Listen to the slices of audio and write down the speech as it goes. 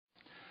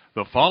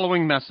The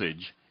following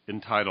message,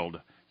 entitled,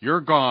 Your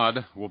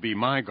God Will Be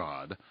My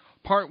God,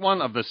 Part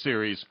 1 of the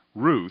series,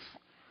 Ruth,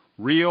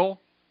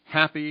 Real,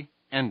 Happy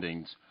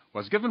Endings,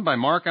 was given by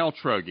Mark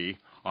Altroghi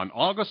on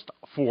August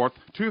 4th,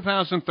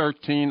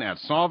 2013 at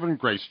Sovereign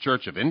Grace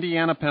Church of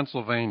Indiana,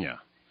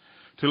 Pennsylvania.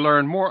 To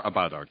learn more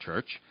about our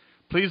church,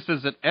 please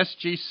visit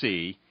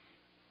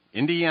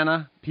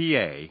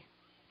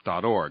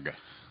sgcindianapa.org.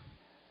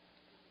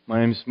 My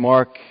name's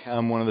Mark.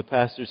 I'm one of the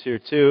pastors here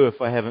too. If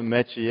I haven't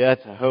met you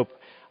yet, I hope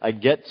I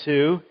get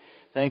to.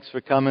 Thanks for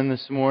coming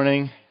this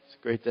morning. It's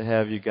great to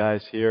have you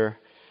guys here.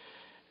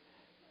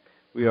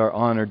 We are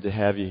honored to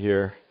have you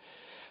here.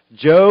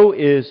 Joe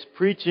is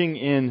preaching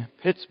in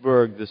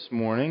Pittsburgh this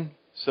morning,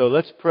 so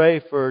let's pray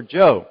for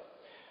Joe.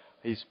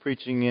 He's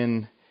preaching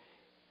in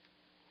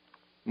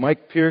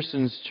Mike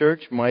Pearson's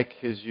church. Mike,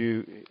 as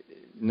you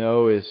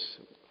know, is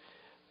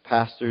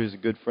pastor who's a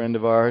good friend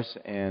of ours,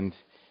 and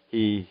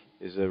he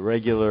is a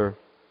regular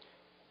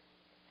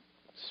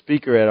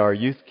speaker at our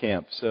youth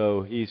camp.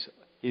 So he's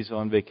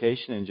on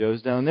vacation and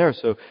Joe's down there.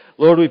 So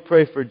Lord, we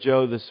pray for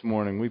Joe this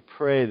morning. We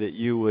pray that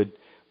you would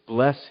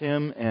bless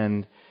him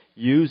and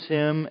use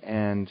him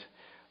and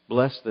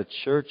bless the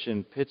church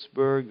in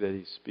Pittsburgh that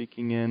he's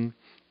speaking in,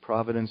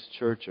 Providence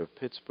Church of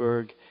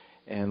Pittsburgh.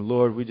 And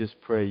Lord, we just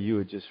pray you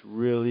would just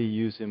really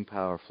use him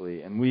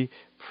powerfully. And we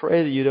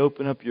pray that you'd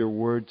open up your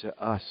word to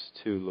us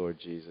too, Lord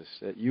Jesus,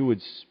 that you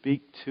would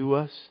speak to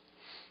us,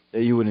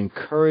 that you would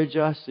encourage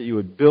us, that you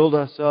would build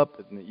us up,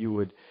 and that you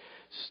would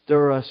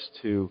stir us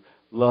to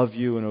love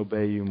you and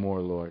obey you more,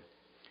 Lord.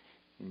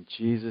 In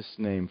Jesus'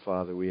 name,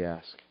 Father, we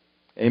ask.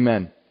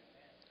 Amen.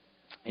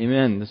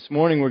 Amen. This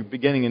morning we're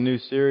beginning a new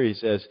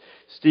series, as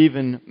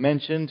Stephen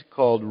mentioned,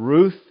 called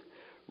Ruth,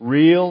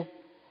 Real,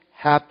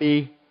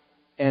 Happy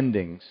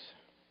Endings.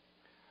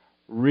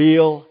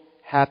 Real,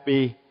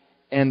 Happy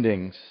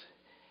Endings.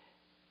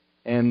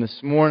 And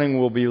this morning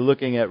we'll be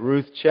looking at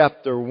Ruth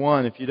chapter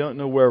 1. If you don't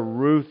know where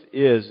Ruth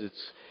is,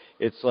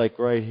 it's like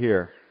right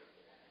here.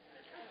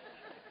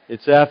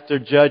 It's after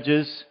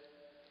Judges.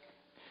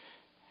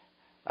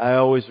 I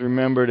always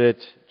remembered it,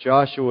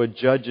 Joshua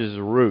judges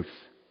Ruth.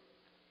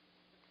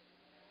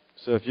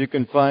 So if you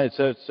can find,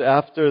 so it's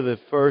after the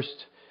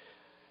first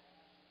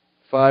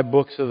 5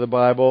 books of the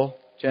Bible,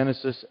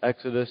 Genesis,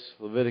 Exodus,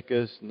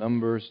 Leviticus,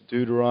 Numbers,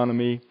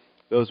 Deuteronomy.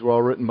 Those were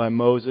all written by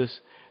Moses.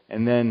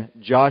 And then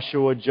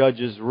Joshua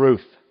judges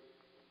Ruth.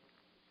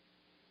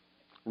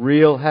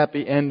 Real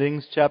happy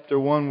endings. Chapter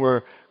 1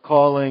 we're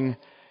calling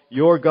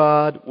Your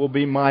God Will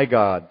Be My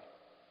God.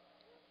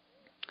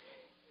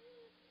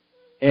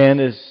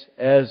 And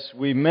as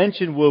we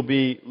mentioned, we'll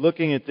be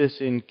looking at this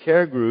in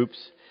care groups.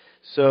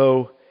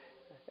 So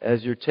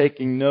as you're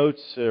taking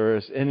notes or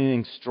as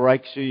anything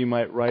strikes you, you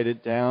might write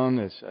it down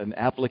as an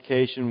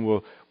application.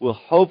 We'll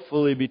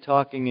hopefully be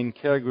talking in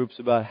care groups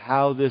about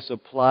how this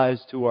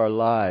applies to our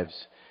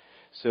lives.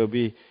 So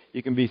you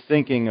can be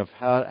thinking of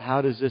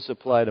how does this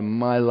apply to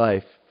my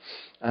life.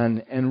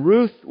 And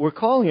Ruth, we're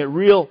calling it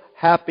Real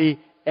Happy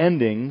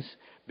Endings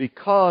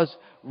because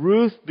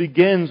Ruth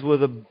begins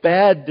with a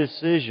bad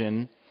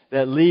decision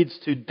that leads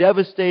to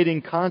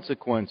devastating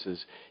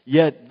consequences.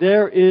 Yet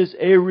there is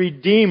a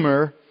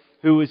Redeemer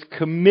who is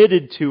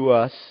committed to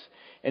us,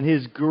 and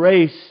His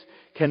grace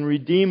can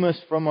redeem us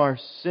from our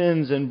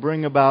sins and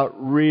bring about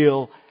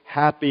real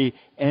happy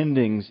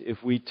endings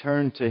if we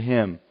turn to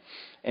Him.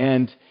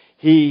 And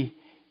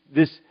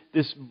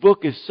this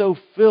book is so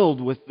filled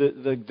with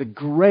the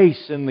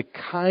grace and the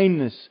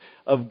kindness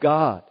of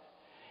God.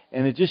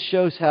 And it just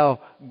shows how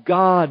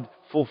God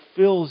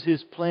fulfills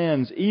His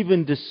plans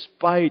even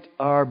despite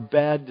our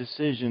bad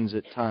decisions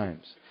at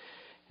times.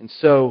 And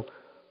so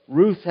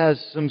Ruth has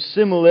some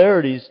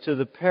similarities to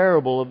the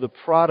parable of the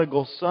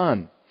prodigal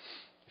son.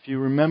 If you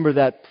remember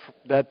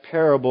that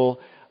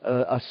parable,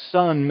 a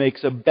son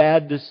makes a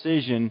bad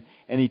decision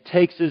and he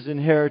takes his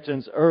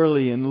inheritance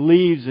early and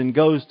leaves and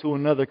goes to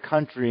another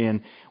country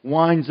and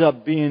winds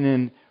up being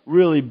in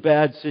really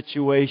bad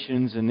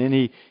situations. And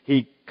then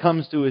he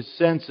comes to his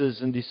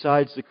senses and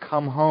decides to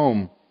come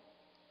home.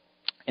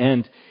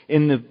 And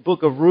in the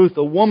book of Ruth,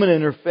 a woman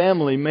and her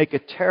family make a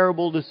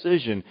terrible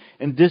decision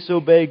and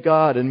disobey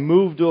God and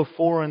move to a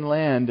foreign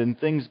land, and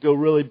things go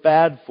really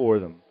bad for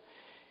them.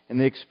 And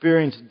they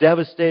experience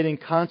devastating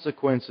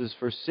consequences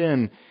for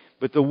sin.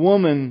 But the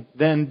woman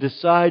then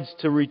decides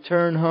to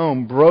return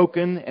home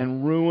broken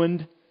and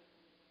ruined,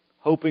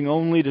 hoping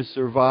only to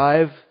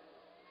survive.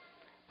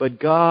 But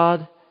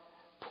God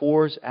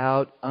pours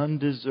out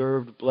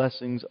undeserved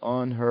blessings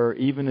on her,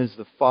 even as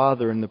the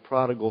father and the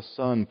prodigal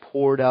son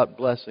poured out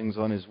blessings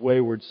on his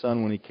wayward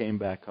son when he came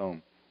back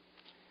home.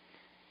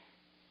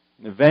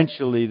 And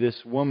eventually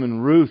this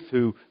woman, Ruth,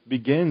 who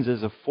begins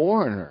as a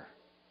foreigner,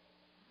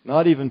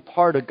 not even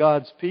part of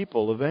God's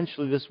people,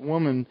 eventually this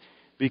woman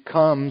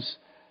becomes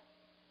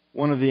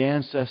one of the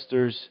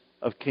ancestors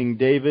of King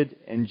David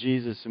and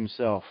Jesus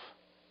Himself.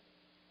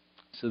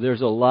 So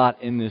there's a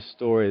lot in this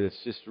story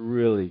that's just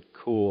really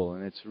cool,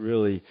 and it's a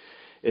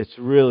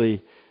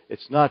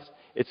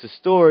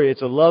story,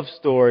 it's a love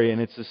story,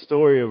 and it's a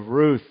story of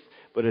Ruth,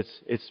 but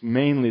it's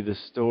mainly the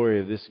story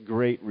of this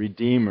great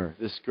Redeemer,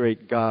 this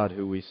great God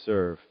who we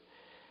serve.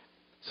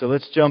 So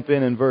let's jump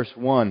in verse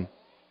 1.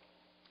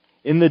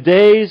 In the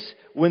days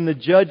when the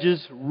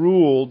judges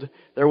ruled,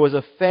 there was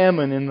a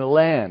famine in the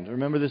land.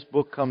 Remember, this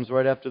book comes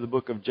right after the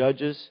book of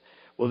Judges?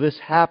 Well, this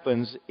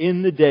happens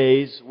in the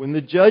days when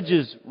the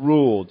judges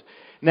ruled.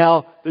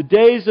 Now, the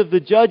days of the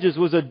judges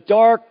was a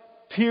dark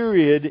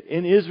period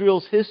in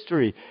Israel's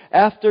history.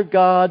 After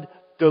God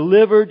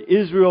delivered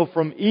Israel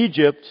from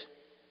Egypt,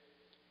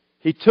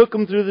 He took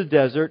them through the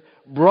desert,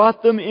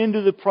 brought them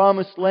into the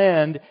promised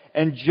land,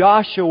 and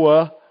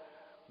Joshua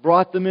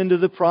brought them into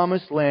the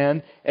promised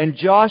land. And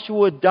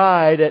Joshua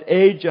died at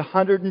age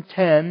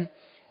 110,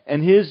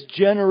 and his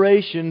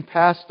generation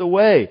passed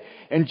away.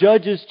 And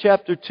Judges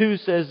chapter 2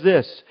 says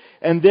this,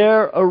 "And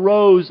there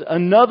arose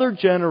another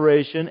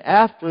generation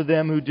after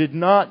them who did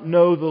not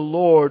know the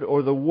Lord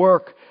or the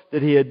work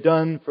that He had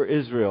done for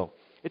Israel."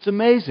 It's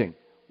amazing.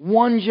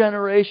 One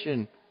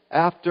generation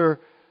after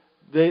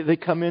they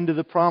come into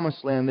the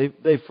promised land,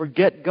 they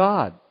forget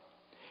God.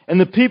 "And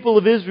the people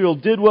of Israel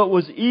did what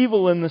was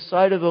evil in the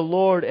sight of the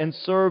Lord and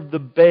served the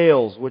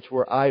Baals, which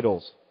were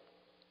idols.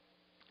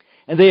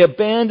 And they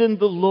abandoned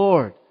the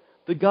Lord,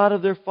 the God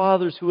of their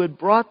fathers, who had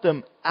brought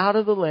them out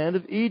of the land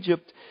of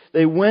Egypt.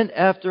 They went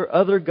after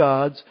other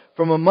gods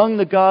from among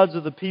the gods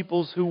of the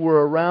peoples who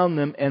were around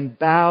them and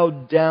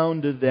bowed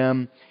down to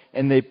them,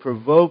 and they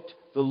provoked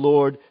the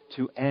Lord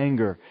to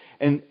anger."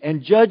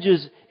 And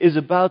Judges is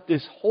about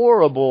this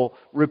horrible,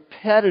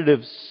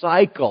 repetitive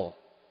cycle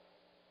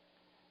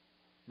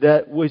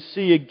that we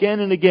see again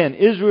and again.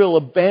 Israel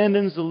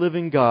abandons the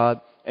living God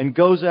and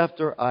goes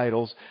after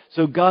idols.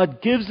 So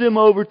God gives them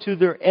over to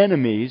their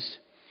enemies,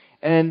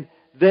 and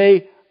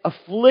they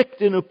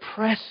afflict and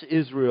oppress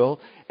Israel,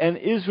 and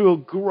Israel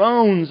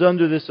groans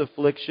under this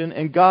affliction,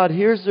 and God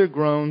hears their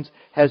groans,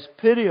 has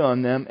pity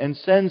on them, and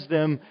sends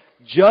them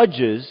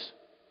judges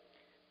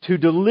to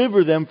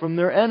deliver them from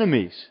their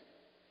enemies.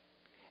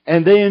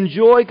 And they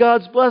enjoy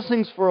God's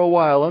blessings for a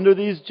while under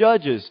these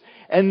judges.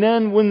 And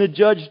then when the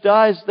judge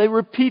dies, they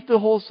repeat the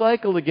whole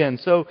cycle again.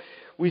 So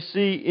we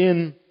see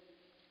in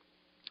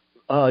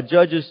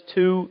Judges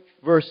 2,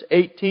 verse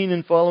 18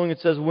 and following, it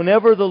says,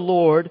 "Whenever the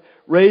Lord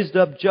raised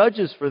up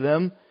judges for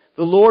them,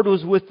 the Lord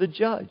was with the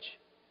judge.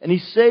 And He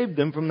saved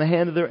them from the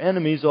hand of their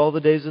enemies all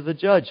the days of the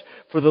judge.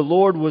 For the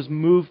Lord was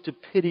moved to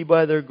pity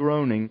by their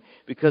groaning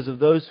because of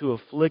those who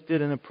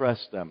afflicted and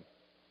oppressed them."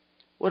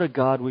 What a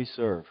God we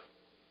serve.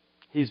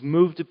 He's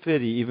moved to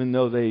pity even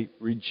though they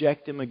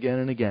reject Him again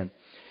and again.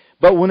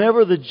 "But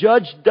whenever the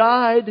judge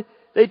died,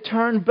 they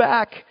turned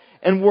back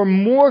and were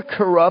more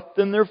corrupt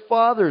than their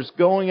fathers,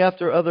 going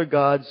after other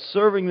gods,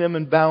 serving them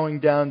and bowing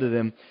down to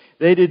them.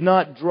 They did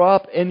not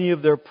drop any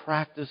of their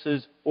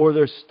practices or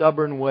their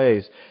stubborn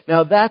ways."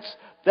 Now that's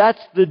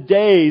the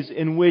days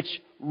in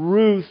which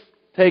Ruth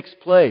takes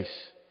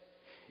place.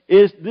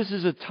 This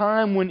is a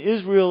time when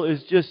Israel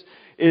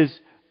is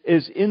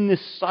in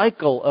this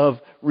cycle of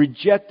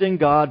rejecting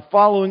God,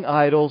 following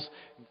idols,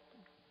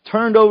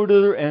 turned over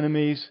to their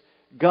enemies.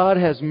 God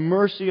has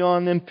mercy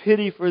on them,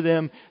 pity for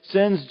them,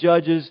 sends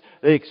judges.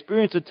 They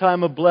experience a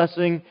time of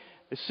blessing.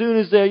 As soon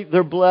as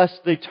they're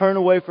blessed, they turn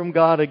away from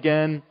God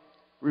again.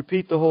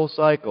 Repeat the whole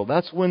cycle.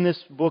 That's when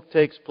this book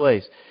takes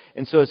place.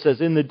 And so it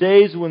says, "In the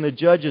days when the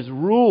judges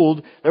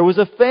ruled, there was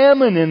a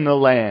famine in the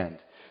land."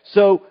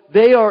 So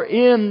they are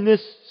in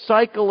this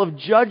cycle of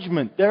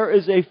judgment. There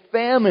is a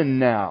famine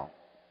now,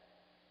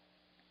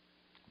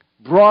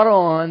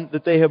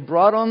 that they have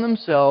brought on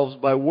themselves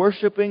by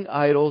worshiping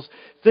idols.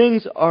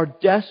 Things are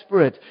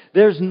desperate.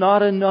 There's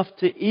not enough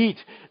to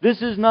eat.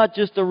 This is not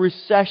just a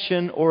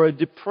recession or a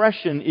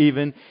depression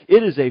even.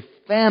 It is a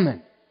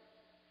famine.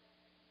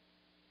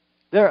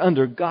 They're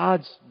under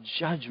God's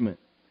judgment.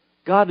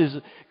 God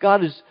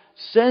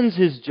sends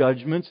His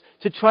judgments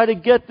to try to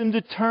get them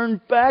to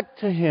turn back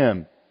to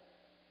Him.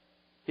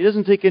 He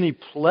doesn't take any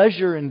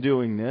pleasure in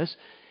doing this.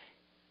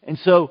 And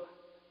so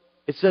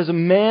it says, "A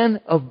man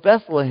of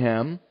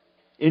Bethlehem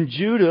in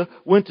Judah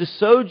went to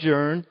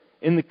sojourn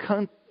in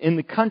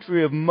the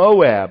country of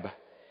Moab,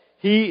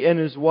 he and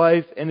his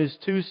wife and his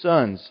 2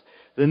 sons.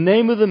 The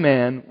name of the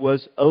man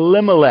was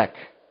Elimelech.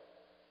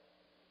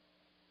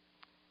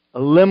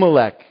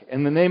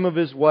 And the name of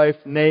his wife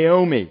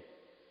Naomi."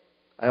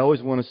 I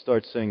always want to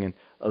start singing,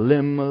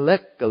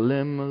 "Elimelech,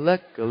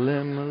 Elimelech,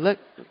 Elimelech."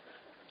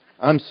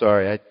 I'm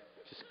sorry, I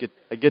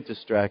get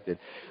distracted.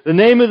 "The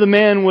name of the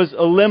man was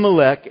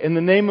Elimelech, and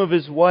the name of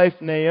his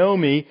wife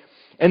Naomi,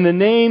 and the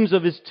names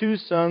of his 2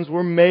 sons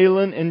were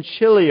Mahlon and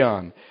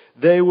Chilion.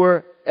 They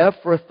were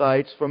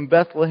Ephrathites from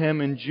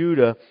Bethlehem in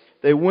Judah.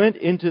 They went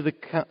into the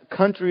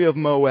country of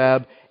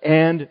Moab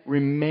and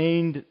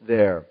remained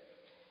there."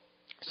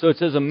 So it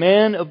says, a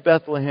man of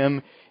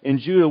Bethlehem in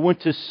Judah went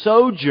to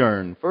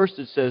sojourn. First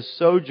it says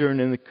sojourn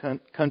in the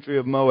country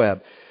of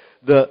Moab.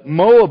 The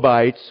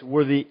Moabites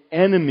were the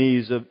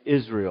enemies of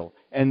Israel,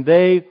 and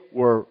they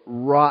were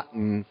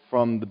rotten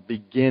from the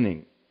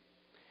beginning.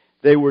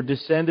 They were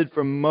descended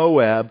from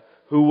Moab,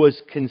 who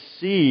was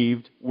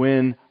conceived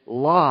when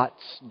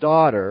Lot's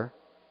daughter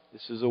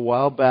this is a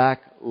while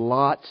back,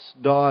 Lot's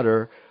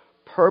daughter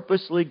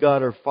purposely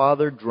got her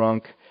father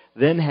drunk,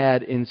 then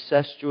had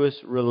incestuous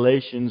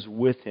relations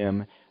with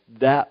him.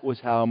 That was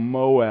how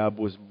Moab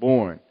was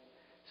born.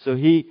 So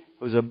he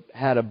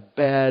had a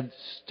bad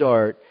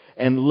start.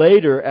 And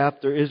later,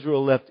 after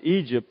Israel left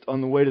Egypt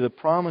on the way to the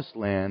Promised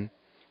Land,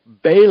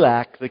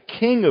 Balak, the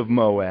king of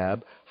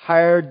Moab,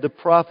 hired the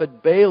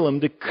prophet Balaam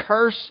to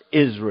curse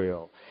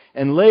Israel.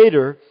 And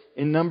later,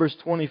 in Numbers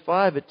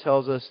 25, it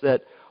tells us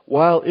that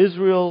while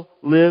Israel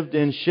lived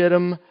in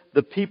Shittim,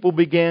 the people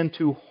began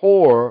to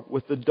whore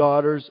with the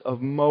daughters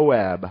of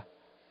Moab.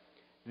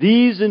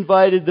 These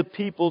invited the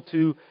people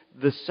to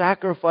the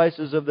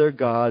sacrifices of their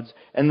gods,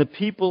 and the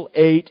people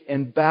ate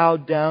and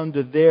bowed down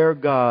to their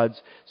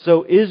gods.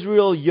 So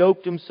Israel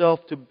yoked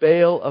himself to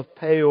Baal of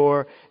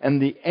Peor,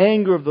 and the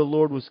anger of the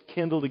Lord was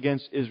kindled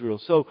against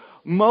Israel. So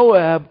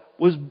Moab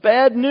was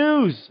bad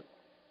news.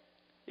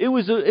 It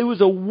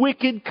was a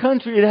wicked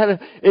country.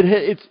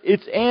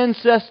 Its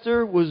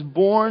ancestor was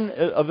born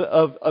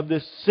of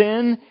this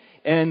sin,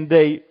 and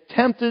they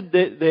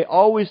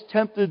always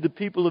tempted the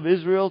people of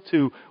Israel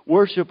to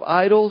worship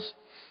idols.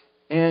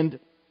 And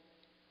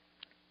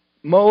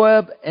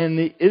Moab and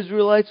the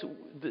Israelites,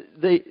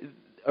 they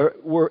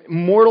were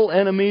mortal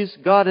enemies.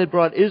 God had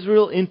brought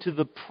Israel into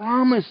the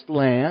Promised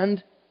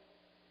Land,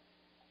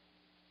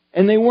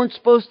 and they weren't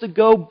supposed to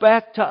go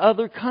back to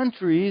other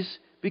countries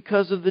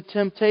because of the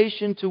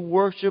temptation to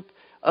worship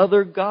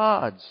other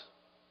gods.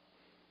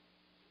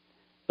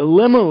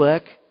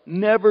 Elimelech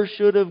never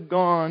should have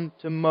gone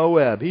to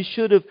Moab. He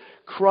should have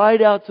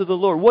cried out to the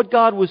Lord. What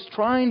God was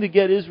trying to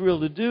get Israel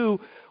to do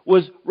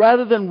was,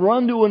 rather than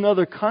run to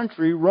another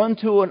country, run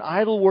to an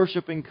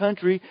idol-worshipping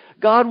country,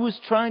 God was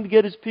trying to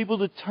get His people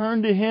to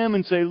turn to Him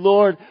and say,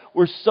 Lord,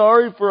 we're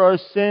sorry for our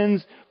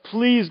sins.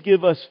 Please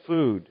give us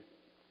food.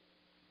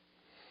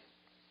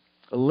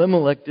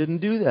 Elimelech didn't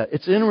do that.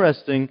 It's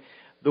interesting.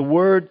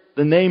 The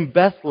name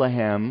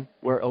Bethlehem,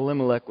 where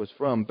Elimelech was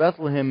from,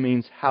 Bethlehem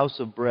means house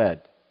of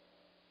bread.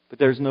 But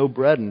there's no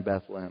bread in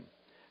Bethlehem.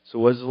 So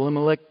what does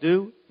Elimelech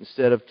do?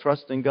 Instead of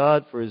trusting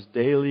God for his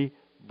daily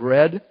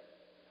bread,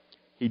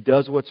 he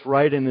does what's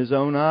right in his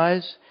own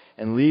eyes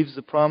and leaves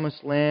the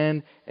Promised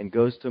Land and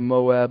goes to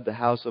Moab, the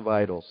house of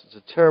idols. It's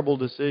a terrible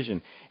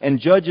decision. And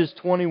Judges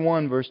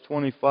 21, verse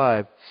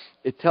 25,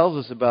 it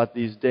tells us about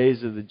these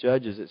days of the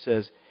judges. It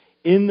says,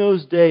 in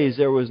those days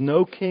there was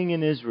no king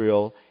in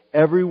Israel.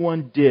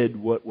 Everyone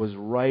did what was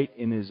right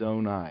in his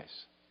own eyes.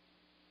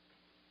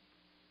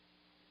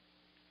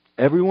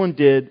 Everyone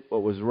did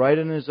what was right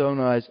in his own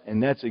eyes,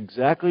 and that's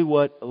exactly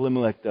what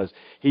Elimelech does.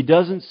 He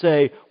doesn't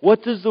say,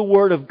 what does the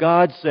Word of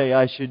God say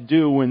I should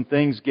do when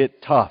things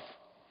get tough?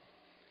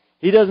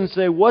 He doesn't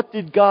say, what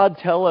did God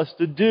tell us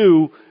to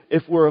do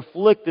if we're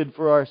afflicted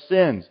for our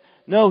sins?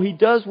 No, he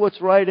does what's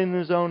right in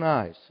his own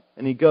eyes.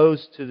 And he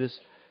goes to this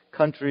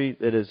country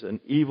that is an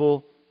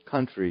evil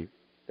country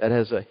that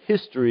has a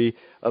history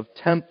of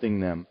tempting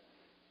them.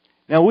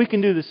 Now we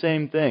can do the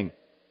same thing.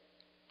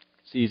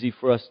 It's easy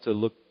for us to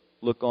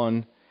look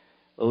on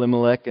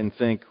Elimelech and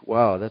think,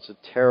 wow, that's a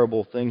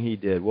terrible thing he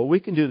did. Well, we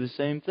can do the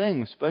same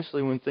thing,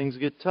 especially when things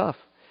get tough.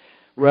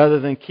 Rather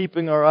than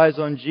keeping our eyes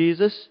on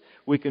Jesus,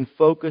 we can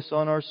focus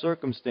on our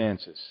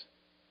circumstances.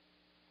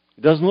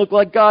 It doesn't look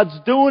like God's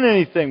doing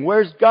anything.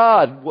 Where's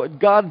God?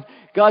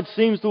 God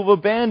seems to have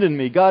abandoned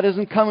me. God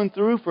isn't coming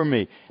through for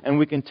me. And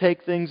we can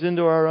take things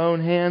into our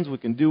own hands. We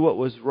can do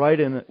what's right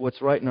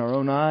in our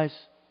own eyes.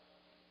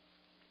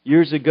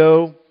 Years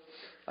ago,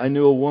 I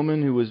knew a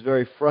woman who was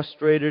very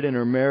frustrated in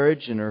her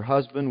marriage, and her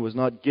husband was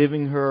not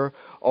giving her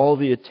all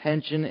the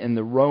attention and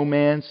the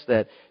romance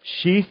that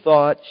she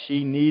thought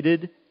she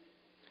needed.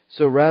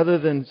 So rather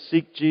than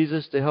seek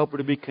Jesus to help her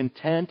to be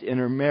content in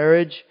her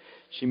marriage,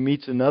 she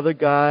meets another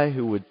guy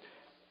who would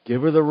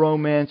give her the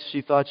romance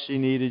she thought she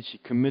needed. She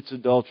commits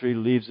adultery,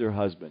 leaves her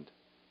husband.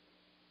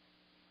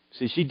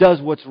 See, she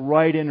does what's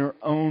right in her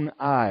own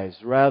eyes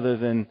rather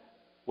than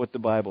what the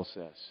Bible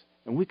says.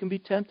 And we can be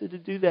tempted to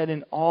do that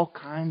in all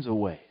kinds of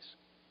ways.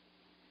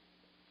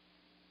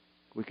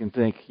 We can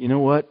think, you know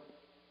what?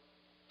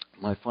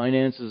 My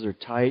finances are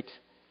tight.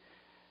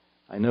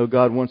 I know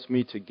God wants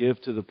me to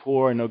give to the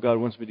poor. I know God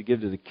wants me to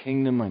give to the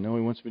kingdom. I know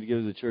He wants me to give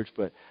to the church,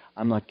 but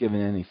I'm not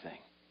giving anything.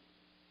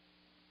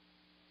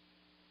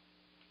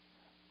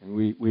 And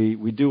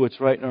we do what's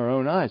right in our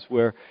own eyes.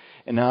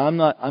 And now I'm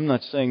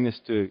not saying this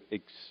to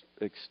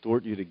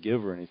extort you to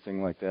give or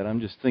anything like that.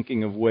 I'm just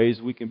thinking of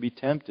ways we can be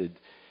tempted.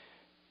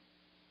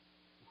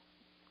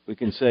 We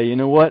can say, you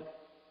know what?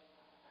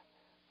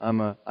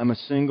 I'm a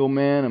single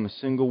man. I'm a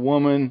single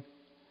woman.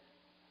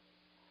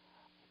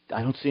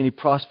 I don't see any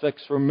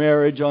prospects for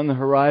marriage on the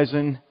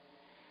horizon.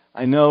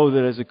 I know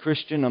that as a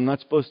Christian, I'm not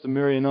supposed to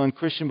marry a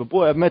non-Christian, but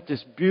boy, I've met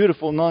this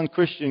beautiful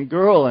non-Christian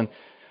girl and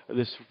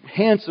this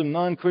handsome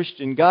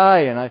non-Christian guy,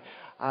 and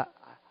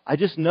I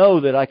just know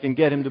that I can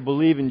get him to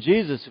believe in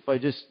Jesus if I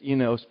just,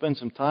 spend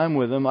some time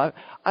with him. I've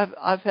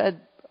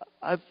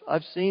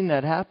seen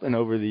that happen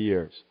over the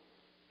years.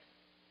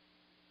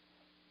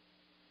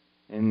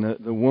 And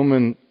the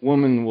woman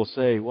will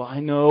say, well, I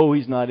know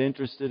he's not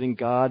interested in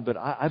God, but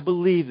I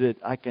believe that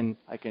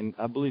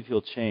I believe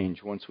he'll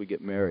change once we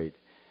get married.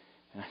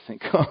 And I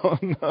think, oh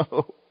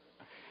no,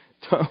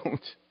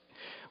 don't.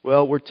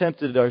 Well, we're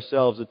tempted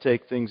ourselves to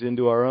take things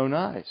into our own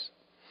eyes.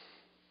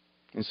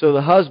 And so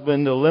the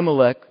husband,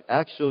 Elimelech,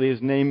 actually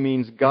his name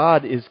means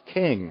God is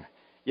king.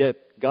 Yet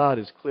God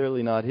is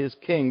clearly not his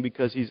king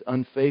because he's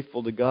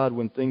unfaithful to God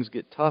when things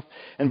get tough.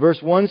 And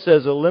verse 1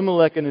 says,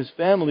 Elimelech and his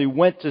family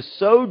went to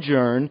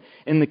sojourn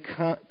in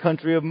the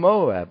country of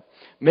Moab.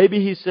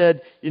 Maybe he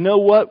said, you know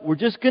what, we're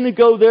just going to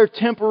go there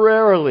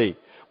temporarily.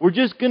 We're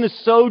just going to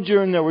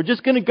sojourn there. We're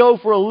just going to go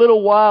for a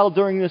little while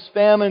during this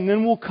famine and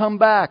then we'll come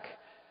back.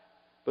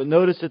 But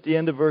notice at the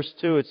end of verse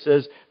 2 it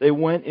says, they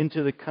went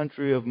into the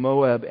country of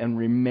Moab and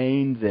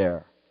remained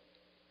there.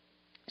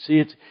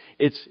 See,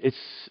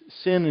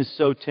 sin is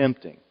so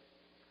tempting.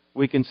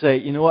 We can say,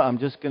 you know what, I'm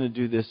just going to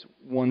do this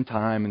one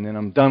time and then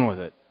I'm done with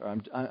it. Or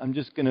I'm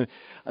just going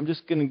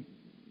to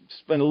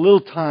spend a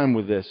little time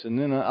with this and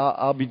then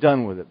I'll be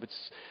done with it. But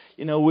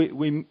you know,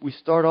 we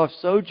start off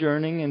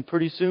sojourning and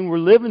pretty soon we're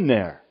living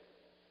there.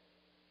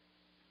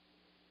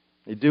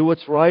 They do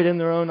what's right in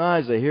their own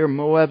eyes. They hear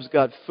Moab's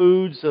got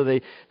food, so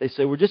they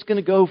say, we're just going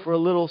to go for a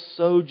little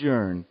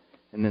sojourn.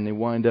 And then they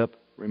wind up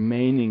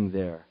remaining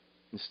there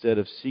instead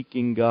of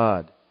seeking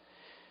God.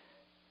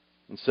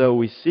 And so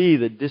we see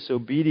that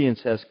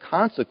disobedience has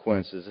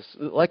consequences.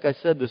 Like I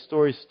said, the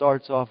story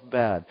starts off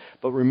bad.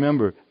 But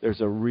remember,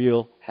 there's a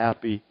real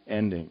happy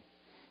ending.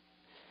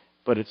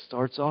 But it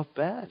starts off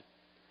bad.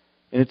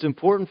 And it's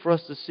important for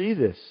us to see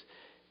this.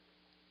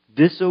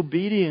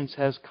 Disobedience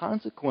has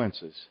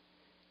consequences.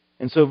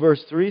 And so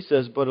verse 3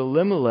 says, but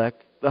Elimelech,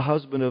 the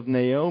husband of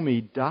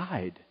Naomi,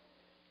 died.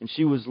 And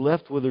she was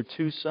left with her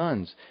 2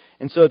 sons.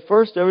 And so at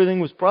first everything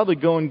was probably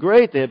going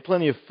great. They had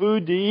plenty of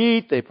food to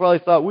eat. They probably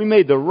thought we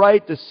made the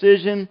right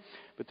decision.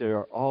 But there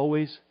are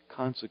always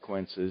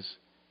consequences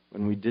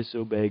when we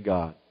disobey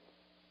God.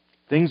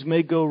 Things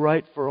may go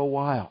right for a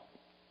while.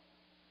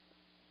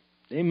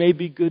 They may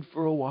be good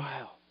for a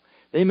while.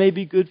 They may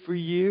be good for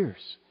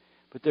years.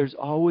 But there's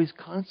always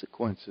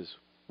consequences.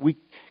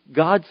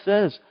 God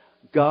says,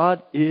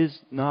 God is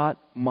not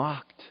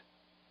mocked.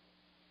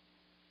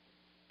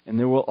 And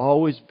there will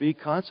always be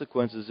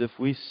consequences if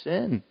we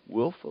sin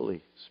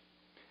willfully.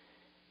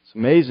 It's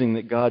amazing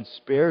that God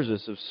spares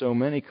us of so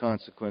many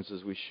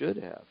consequences we should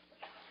have.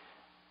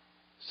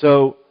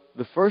 So,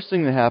 the first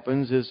thing that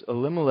happens is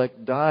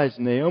Elimelech dies.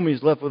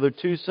 Naomi's left with her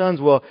 2 sons.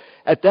 Well,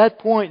 at that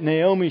point,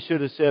 Naomi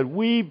should have said,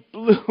 we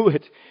blew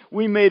it.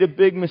 We made a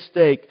big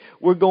mistake.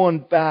 We're going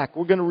back.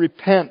 We're going to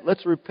repent.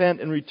 Let's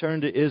repent and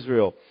return to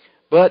Israel.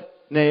 But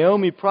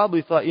Naomi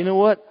probably thought, you know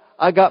what?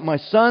 I got my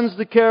sons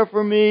to care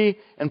for me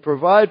and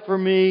provide for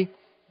me.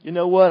 You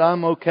know what?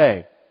 I'm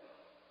okay.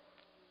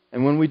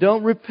 And when we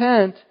don't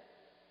repent,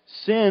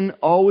 sin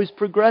always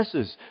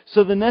progresses.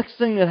 So the next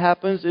thing that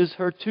happens is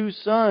her 2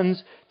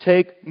 sons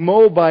take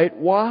Moabite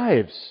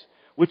wives,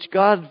 which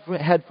God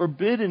had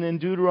forbidden in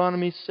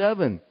Deuteronomy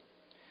 7.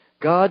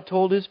 God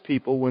told His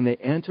people when they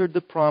entered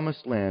the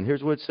promised land,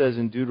 here's what it says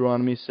in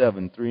Deuteronomy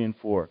 7, 3 and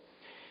 4.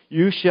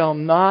 You shall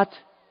not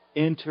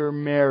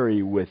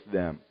intermarry with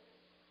them,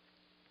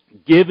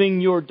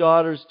 giving your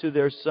daughters to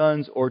their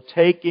sons or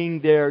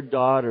taking their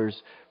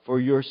daughters for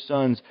your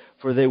sons,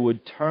 for they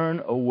would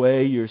turn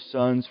away your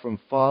sons from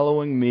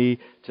following me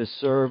to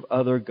serve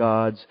other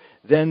gods.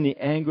 Then the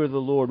anger of the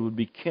Lord would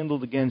be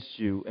kindled against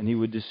you, and He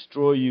would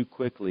destroy you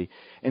quickly.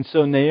 And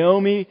so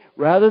Naomi,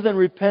 rather than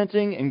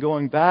repenting and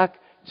going back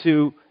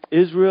to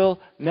Israel,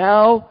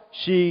 now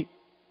she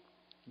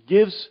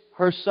gives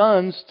her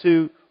sons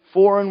to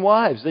foreign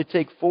wives. They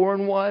take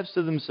foreign wives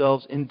to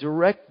themselves in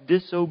direct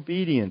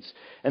disobedience.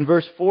 And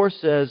verse 4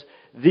 says,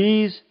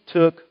 these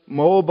took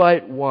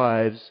Moabite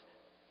wives.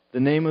 The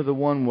name of the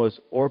one was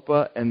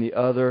Orpah and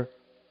the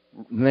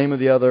name of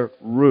the other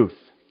Ruth.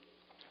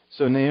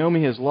 So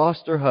Naomi has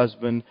lost her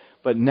husband,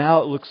 but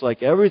now it looks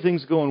like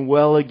everything's going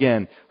well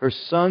again. Her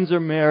sons are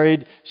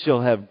married.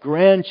 She'll have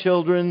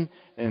grandchildren,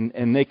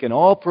 and they can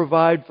all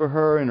provide for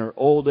her in her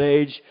old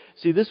age.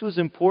 See, this was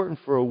important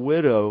for a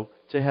widow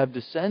to have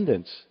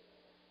descendants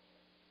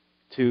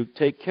to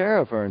take care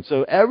of her. And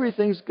so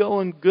everything's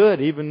going good,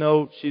 even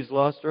though she's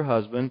lost her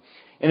husband.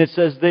 And it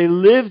says they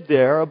lived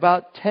there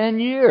about 10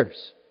 years.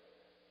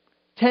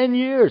 10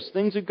 years.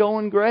 Things are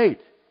going great.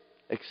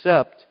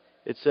 Except,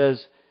 it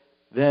says,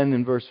 then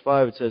in verse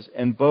 5, it says,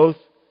 and both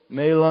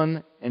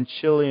Mahlon and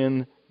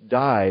Chilion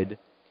died,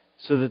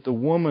 so that the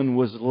woman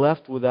was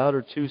left without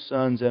her 2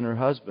 sons and her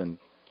husband.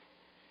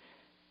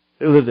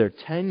 They lived there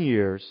 10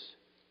 years,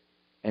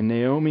 and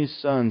Naomi's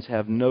sons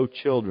have no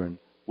children,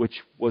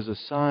 which was a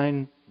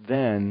sign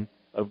then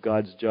of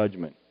God's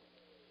judgment.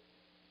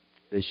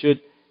 They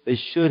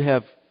should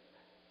have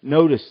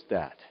noticed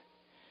that.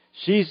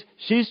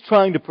 She's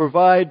trying to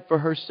provide for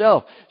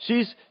herself.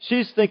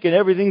 She's thinking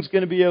everything's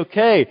going to be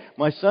okay.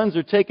 My sons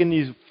are taking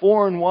these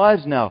foreign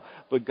wives now.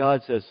 But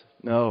God says,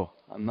 no,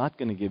 I'm not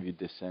going to give you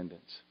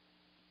descendants.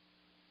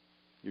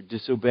 You're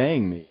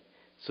disobeying me.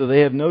 So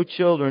they have no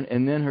children,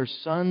 and then her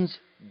sons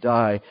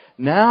die.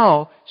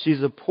 Now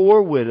she's a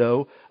poor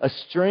widow, a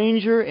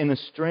stranger in a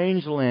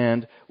strange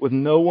land, with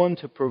no one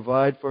to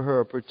provide for her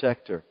or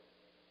protect her.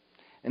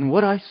 And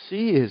what I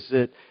see is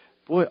that,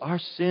 boy, our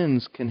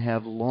sins can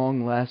have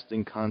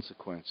long-lasting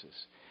consequences.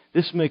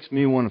 This makes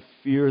me want to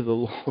fear the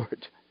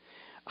Lord.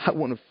 I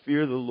want to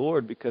fear the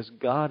Lord because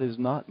God is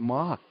not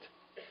mocked.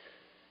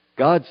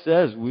 God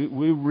says we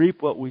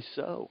reap what we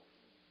sow.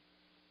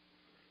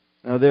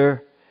 Now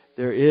there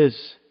is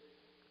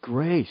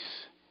grace.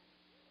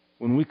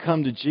 When we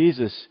come to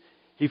Jesus,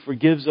 He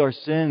forgives our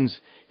sins.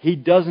 He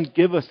doesn't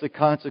give us the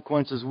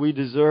consequences we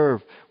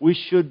deserve. We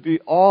should be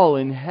all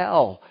in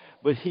hell.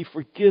 But He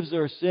forgives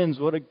our sins.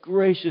 What a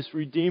gracious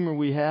Redeemer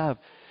we have.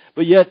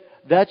 But yet,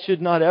 that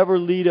should not ever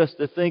lead us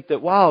to think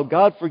that, wow,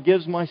 God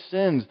forgives my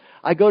sins.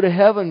 I go to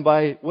heaven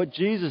by what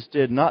Jesus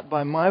did, not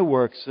by my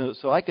works,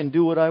 so I can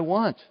do what I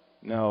want.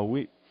 No,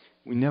 we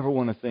never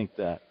want to think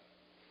that.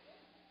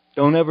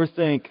 Don't ever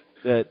think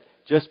that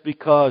just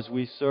because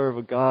we serve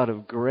a God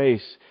of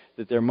grace,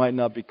 that there might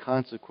not be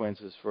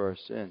consequences for our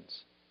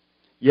sins.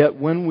 Yet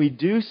when we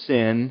do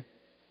sin,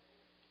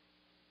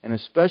 and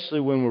especially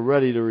when we're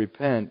ready to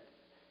repent,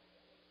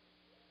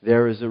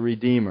 there is a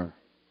Redeemer.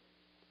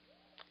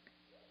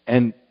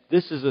 And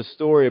this is a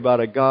story about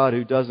a God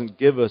who doesn't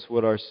give us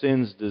what our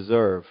sins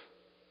deserve.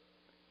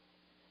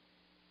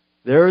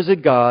 There is a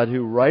God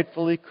who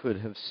rightfully could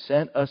have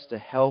sent us to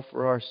hell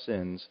for our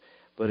sins,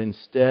 but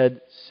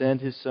instead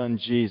sent His Son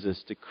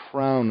Jesus to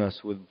crown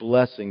us with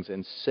blessings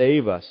and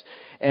save us.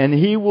 And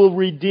He will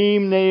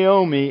redeem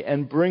Naomi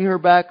and bring her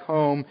back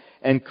home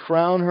and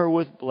crown her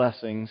with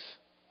blessings.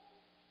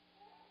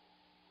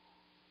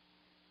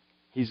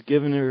 He's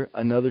given her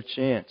another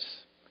chance.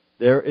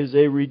 There is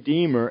a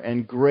Redeemer,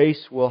 and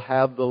grace will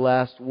have the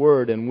last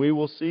word, and we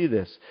will see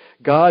this.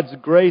 God's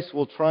grace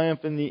will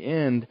triumph in the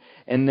end,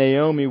 and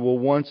Naomi will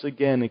once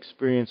again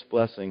experience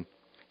blessing.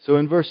 So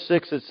in verse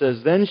 6 it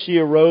says, Then she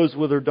arose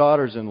with her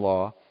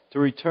daughters-in-law to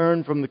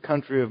return from the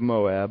country of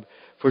Moab,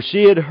 for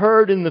she had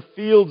heard in the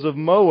fields of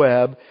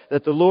Moab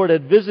that the Lord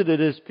had visited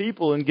His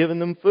people and given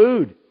them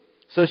food.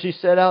 So she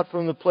set out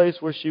from the place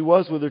where she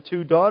was with her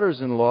 2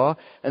 daughters-in-law,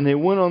 and they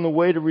went on the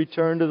way to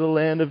return to the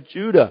land of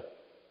Judah.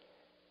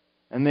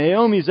 And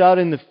Naomi's out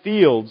in the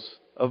fields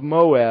of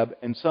Moab,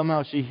 and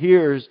somehow she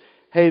hears,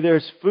 hey,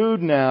 there's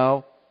food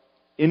now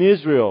in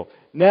Israel.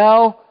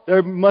 Now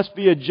there must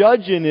be a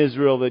judge in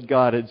Israel that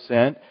God had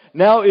sent.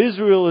 Now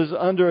Israel is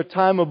under a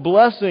time of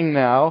blessing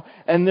now,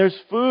 and there's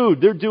food.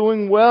 They're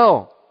doing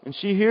well. And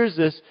she hears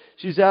this.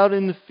 She's out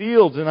in the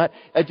fields. And I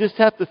just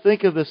have to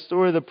think of the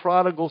story of the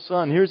prodigal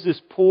son. Here's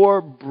this poor,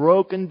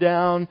 broken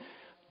down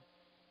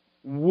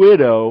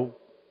widow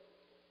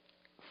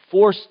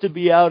forced to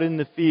be out in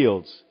the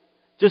fields.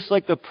 Just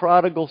like the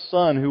prodigal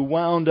son who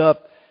wound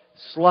up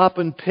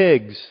slopping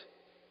pigs,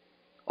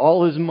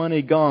 all his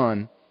money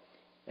gone,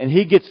 and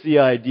he gets the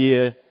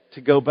idea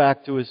to go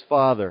back to his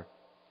father.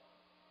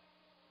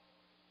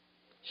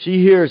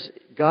 She hears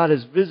God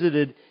has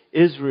visited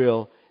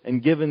Israel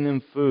and given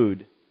them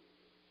food.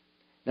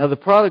 Now the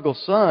prodigal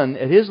son,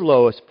 at his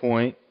lowest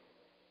point,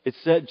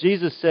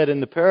 Jesus said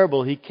in the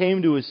parable, he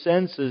came to his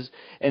senses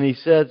and he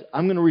said,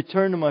 I'm going to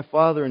return to my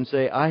father and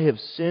say, I have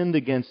sinned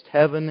against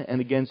heaven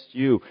and against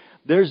you.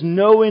 There's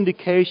no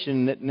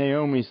indication that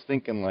Naomi's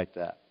thinking like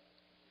that.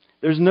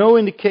 There's no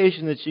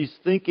indication that she's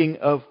thinking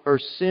of her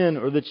sin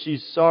or that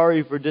she's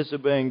sorry for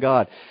disobeying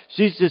God.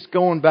 She's just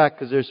going back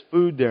because there's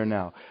food there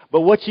now.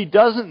 But what she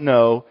doesn't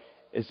know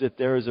is that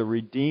there is a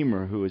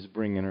Redeemer who is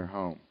bringing her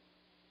home.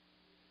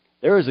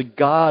 There is a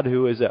God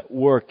who is at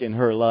work in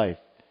her life.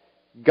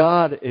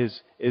 God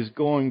is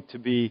going to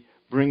be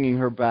bringing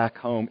her back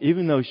home,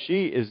 even though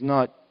she is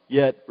not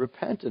yet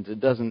repentant. It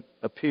doesn't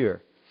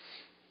appear.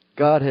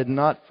 God had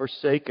not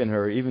forsaken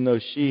her, even though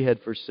she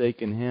had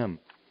forsaken Him.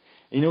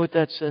 And you know what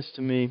that says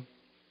to me?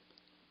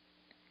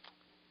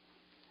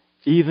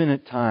 Even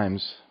at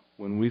times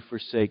when we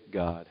forsake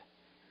God,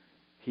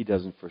 He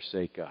doesn't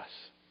forsake us.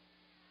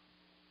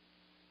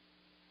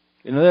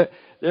 You know,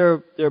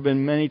 there have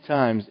been many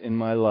times in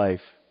my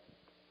life,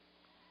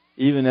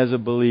 even as a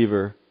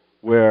believer,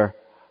 where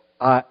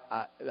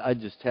I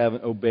just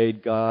haven't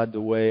obeyed God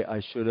the way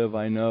I should have,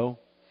 I know.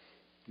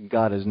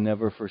 God has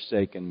never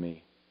forsaken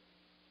me.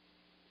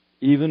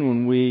 Even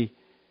when we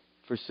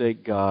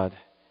forsake God,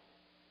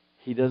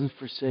 He doesn't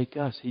forsake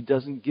us. He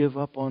doesn't give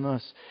up on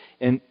us.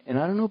 And I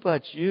don't know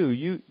about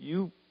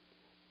you.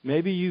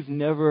 Maybe you've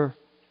never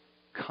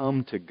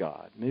come to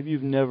God. Maybe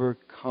you've never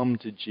come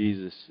to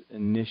Jesus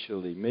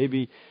initially.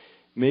 Maybe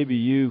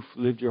you've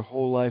lived your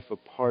whole life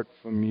apart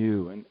from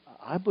you. And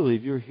I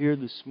believe you're here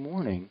this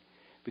morning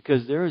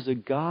because there is a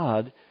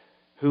God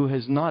who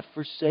has not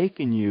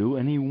forsaken you,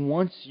 and He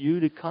wants you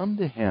to come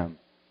to Him.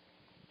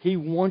 He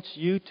wants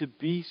you to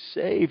be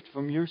saved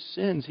from your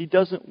sins. He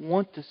doesn't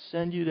want to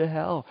send you to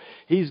hell.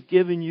 He's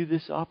given you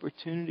this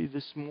opportunity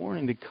this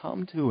morning to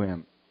come to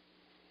Him.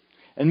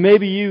 And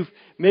maybe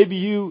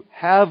you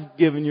have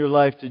given your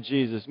life to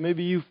Jesus.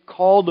 Maybe you've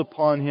called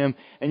upon Him,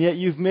 and yet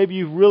you've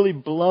really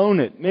blown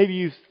it.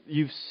 Maybe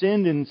you've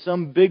sinned in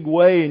some big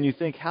way, and you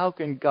think, how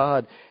can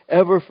God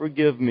ever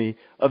forgive me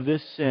of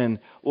this sin?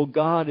 Well,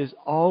 God is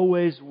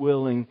always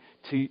willing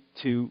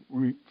to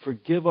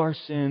forgive our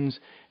sins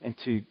and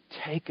to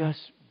take us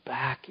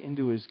back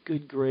into His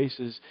good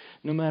graces,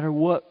 no matter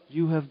what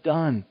you have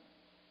done.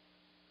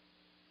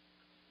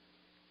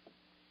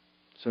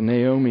 So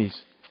Naomi's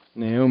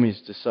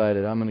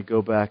decided, I'm going to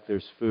go back,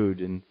 there's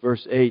food. In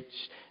verse 8,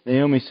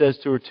 Naomi says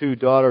to her 2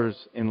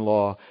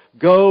 daughters-in-law,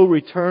 go,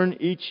 return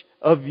each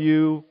of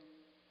you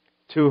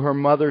to her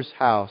mother's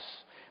house.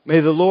 May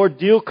the Lord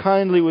deal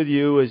kindly with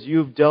you as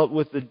you've dealt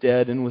with the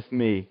dead and with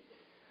me.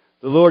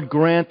 The Lord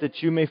grant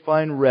that you may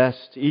find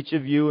rest, each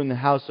of you in the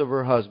house of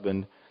her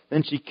husband.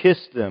 Then she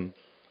kissed them,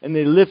 and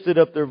they lifted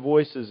up their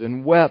voices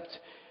and wept.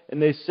 And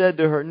they said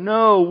to her,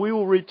 no, we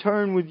will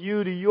return with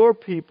you to your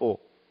people.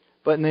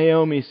 But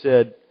Naomi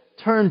said,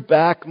 turn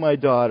back, my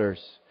daughters.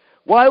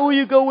 Why will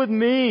you go with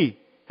me?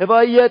 Have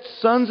I yet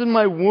sons in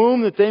my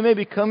womb that they may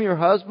become your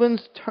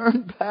husbands?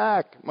 Turn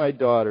back, my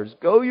daughters.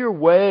 Go your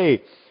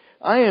way.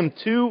 I am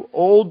too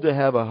old to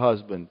have a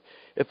husband.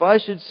 If I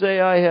should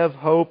say I have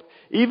hope,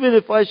 even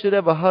if I should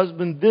have a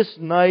husband this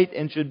night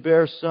and should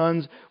bear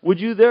sons, would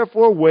you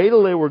therefore wait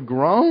till they were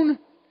grown?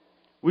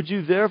 Would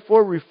you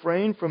therefore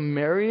refrain from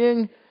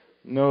marrying?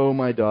 No,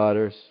 my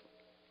daughters.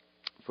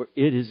 For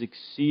it is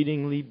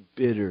exceedingly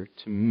bitter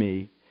to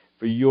me,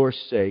 for your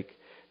sake,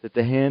 that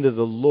the hand of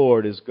the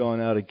Lord has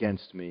gone out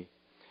against me.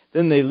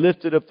 Then they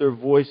lifted up their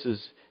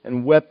voices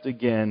and wept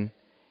again,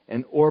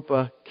 and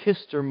Orpah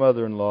kissed her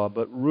mother-in-law,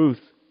 but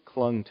Ruth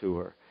clung to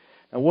her.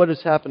 Now what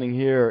is happening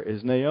here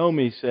is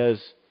Naomi says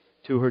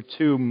to her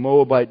 2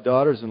 Moabite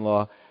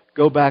daughters-in-law,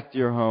 go back to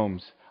your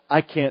homes.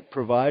 I can't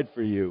provide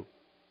for you.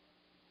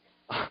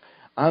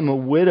 I'm a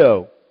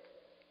widow.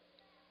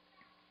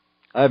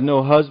 I have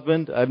no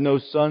husband. I have no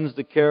sons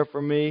to care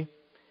for me.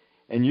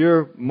 And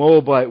you're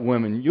Moabite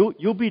women.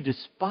 You'll be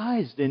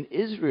despised in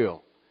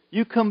Israel.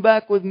 You come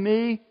back with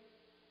me,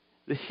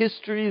 the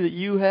history that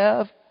you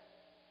have,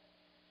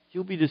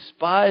 you'll be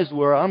despised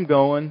where I'm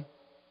going.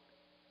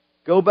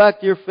 Go back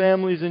to your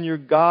families and your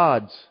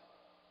gods.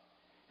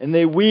 And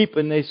they weep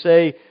and they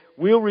say,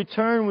 we'll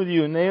return with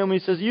you. And Naomi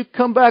says, you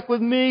come back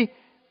with me.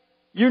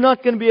 You're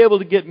not going to be able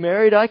to get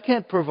married. I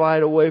can't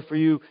provide a way for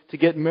you to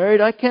get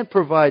married. I can't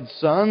provide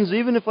sons.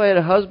 Even if I had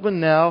a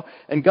husband now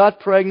and got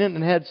pregnant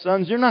and had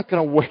sons, you're not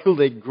going to wait till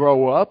they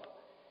grow up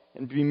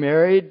and be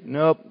married.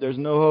 Nope, there's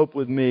no hope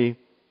with me.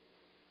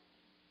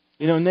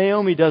 You know,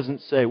 Naomi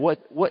doesn't say,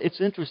 it's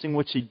interesting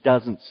what she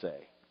doesn't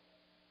say.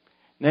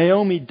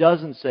 Naomi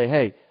doesn't say,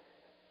 hey,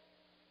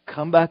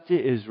 come back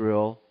to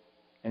Israel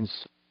and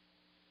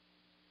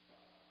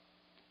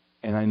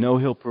I know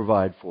He'll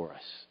provide for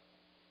us.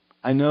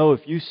 I know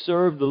if you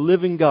serve the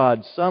living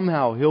God,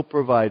 somehow He'll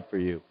provide for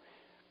you.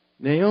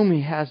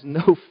 Naomi has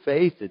no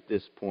faith at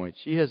this point.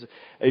 She has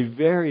a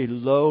very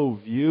low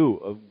view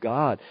of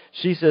God.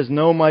 She says,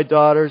 no, my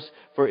daughters,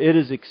 for it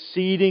is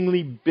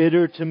exceedingly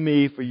bitter to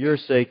me for your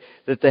sake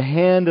that the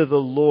hand of the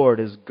Lord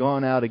has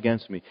gone out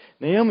against me.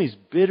 Naomi's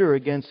bitter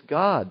against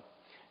God.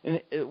 And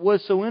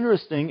what's so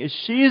interesting is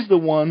she's the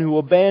one who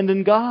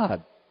abandoned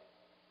God.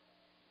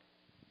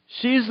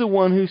 She's the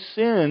one who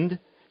sinned.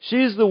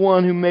 She's the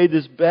one who made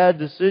this bad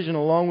decision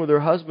along with her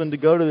husband to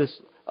go to this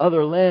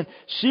other land.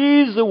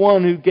 She's the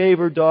one who gave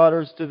her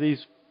daughters to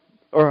these,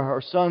 or her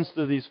sons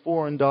to these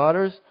foreign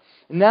daughters.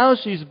 And now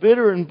she's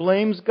bitter and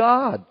blames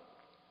God.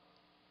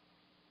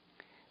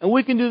 And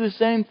we can do the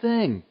same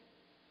thing.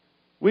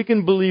 We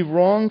can believe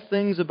wrong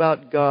things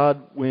about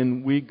God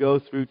when we go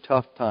through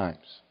tough times.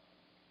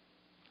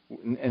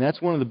 And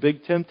that's one of the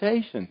big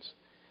temptations.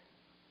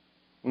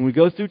 When we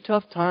go through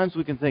tough times,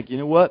 we can think, you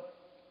know what?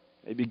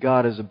 Maybe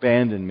God has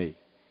abandoned me.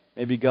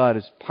 Maybe God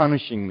is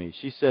punishing me.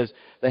 She says,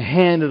 the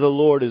hand of the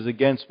Lord is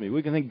against me.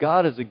 We can think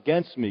God is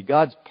against me.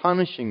 God's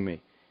punishing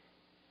me.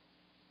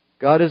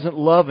 God isn't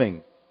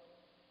loving.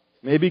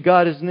 Maybe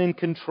God isn't in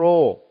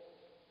control.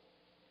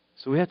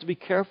 So we have to be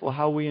careful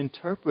how we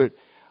interpret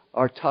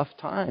our tough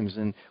times.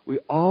 And we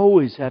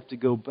always have to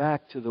go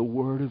back to the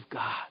Word of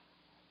God.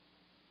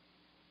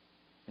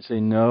 And say,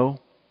 no,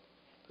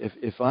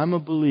 if I'm a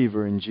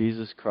believer in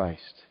Jesus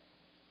Christ,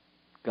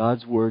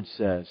 God's Word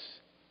says,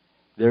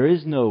 there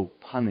is no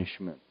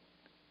punishment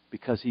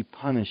because He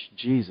punished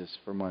Jesus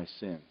for my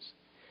sins.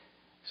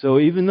 So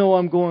even though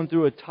I'm going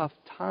through a tough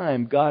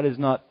time, God is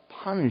not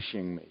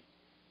punishing me.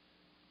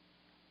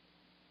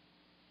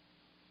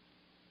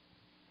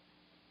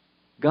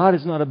 God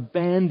has not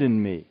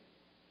abandoned me.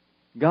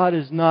 God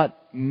is not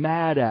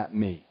mad at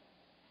me.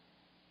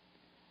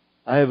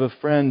 I have a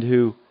friend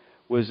who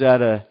was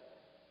at a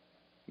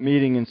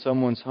meeting in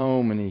someone's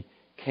home and he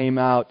came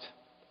out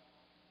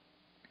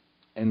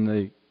and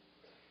the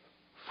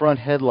front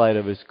headlight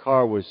of his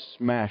car was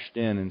smashed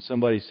in, and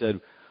somebody said,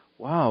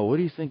 wow, what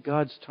do you think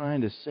God's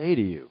trying to say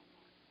to you?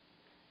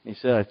 And he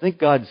said, I think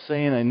God's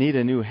saying I need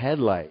a new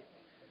headlight.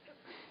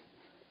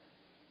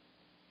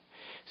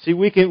 See,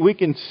 we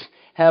can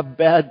have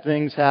bad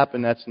things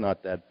happen. That's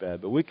not that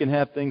bad. But we can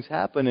have things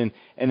happen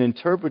and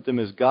interpret them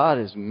as God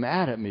is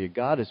mad at me.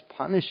 God is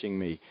punishing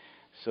me.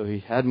 So He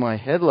had my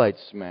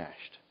headlights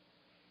smashed.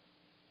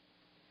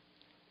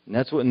 And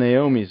that's what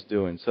Naomi's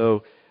doing.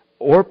 So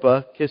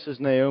Orpah kisses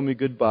Naomi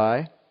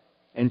goodbye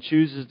and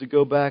chooses to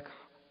go back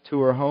to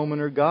her home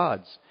and her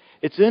gods.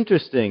 It's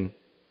interesting.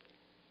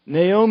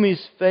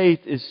 Naomi's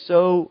faith is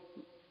so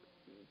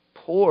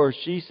poor.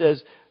 She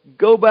says,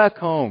 go back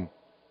home.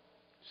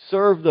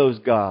 Serve those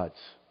gods.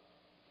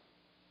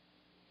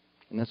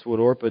 And that's what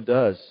Orpah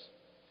does.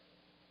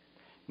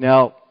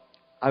 Now,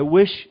 I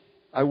wish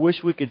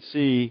we could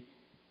see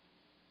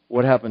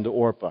what happened to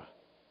Orpah.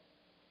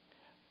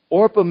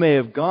 Orpah may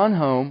have gone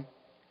home,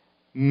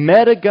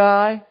 met a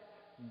guy,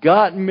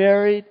 got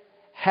married,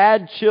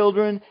 had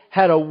children,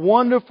 had a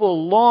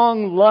wonderful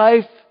long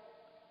life,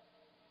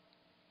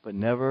 but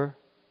never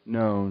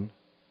known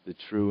the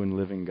true and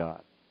living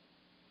God.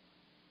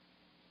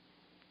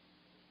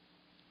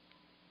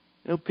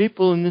 You know,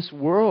 people in this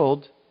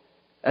world,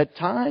 at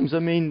times,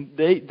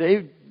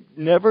 they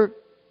never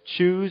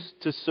choose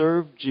to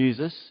serve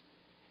Jesus.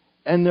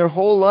 And their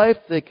whole life,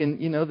 they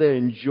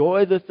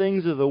enjoy the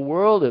things of the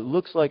world. It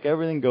looks like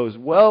everything goes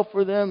well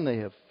for them. They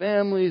have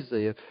families,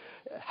 they have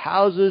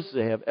houses,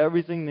 they have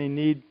everything they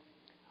need.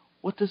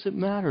 What does it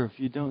matter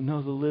if you don't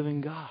know the living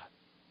God?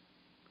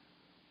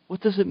 What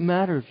does it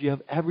matter if you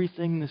have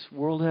everything this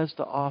world has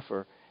to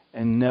offer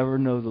and never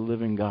know the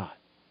living God?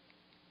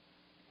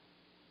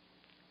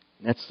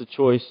 And that's the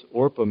choice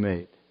Orpah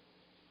made.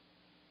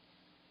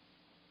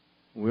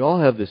 We all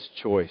have this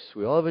choice.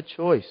 We all have a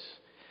choice.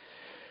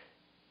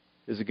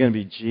 Is it going to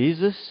be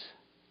Jesus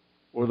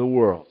or the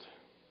world?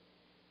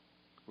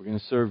 We're going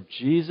to serve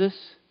Jesus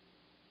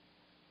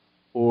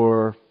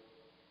or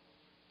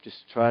just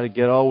try to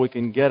get all we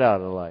can get out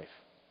of life?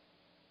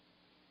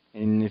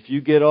 And if you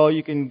get all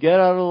you can get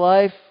out of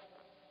life,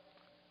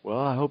 well,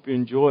 I hope you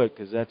enjoy it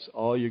because that's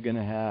all you're going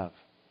to have.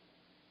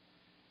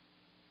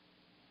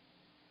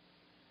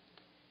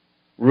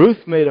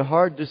 Ruth made a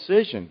hard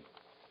decision.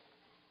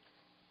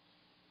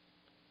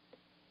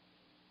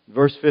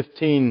 Verse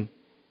 15,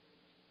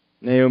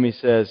 Naomi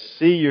says,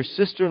 see, your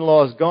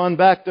sister-in-law has gone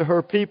back to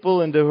her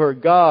people and to her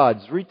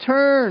gods.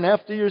 Return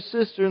after your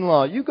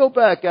sister-in-law. You go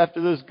back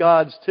after those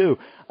gods too.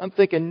 I'm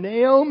thinking,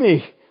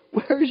 Naomi,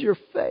 where's your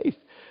faith?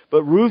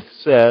 But Ruth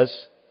says,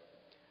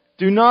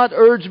 do not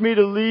urge me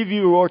to leave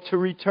you or to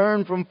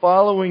return from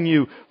following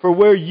you. For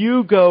where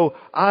you go,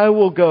 I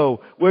will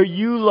go. Where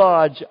you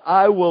lodge,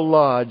 I will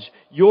lodge.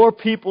 Your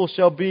people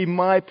shall be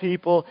my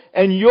people,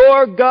 and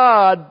your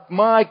God,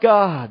 my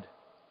God.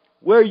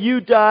 Where you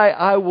die,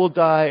 I will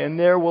die, and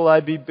there will I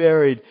be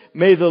buried.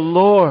 May the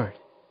Lord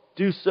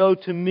do so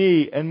to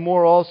me, and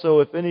more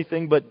also, if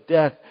anything but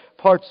death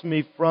parts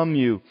me from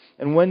you.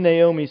 And when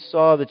Naomi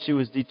saw that she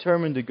was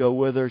determined to go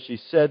with her, she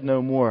said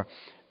no more.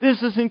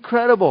 This is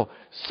incredible.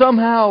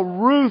 Somehow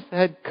Ruth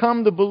had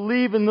come to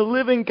believe in the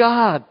living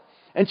God,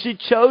 and she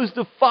chose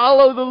to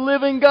follow the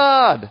living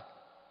God.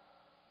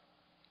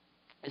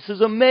 This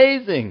is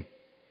amazing.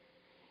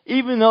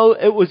 Even though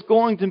it was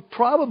going to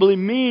probably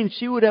mean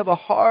she would have a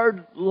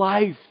hard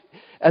life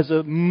as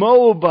a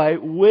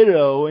Moabite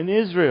widow in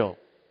Israel.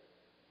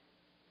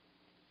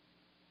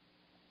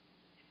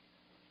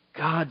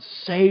 God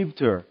saved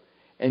her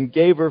and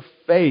gave her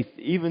faith,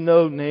 even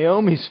though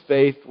Naomi's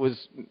faith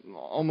was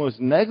almost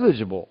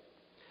negligible.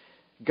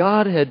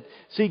 God had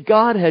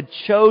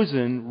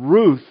chosen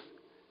Ruth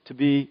to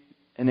be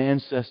an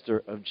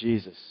ancestor of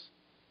Jesus.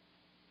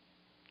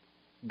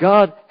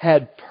 God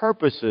had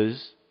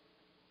purposes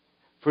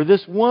for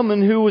this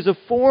woman who was a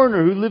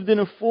foreigner, who lived in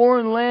a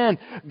foreign land.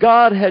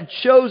 God had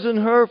chosen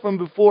her from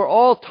before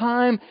all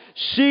time.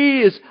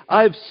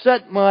 I've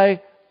set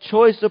my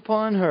choice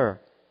upon her.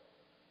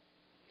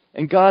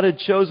 And God had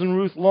chosen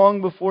Ruth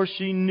long before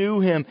she knew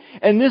Him.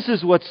 And this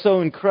is what's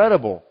so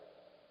incredible.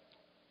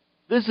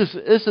 This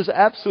is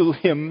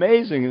absolutely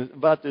amazing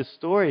about this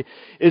story,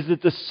 is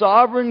that the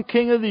sovereign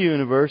King of the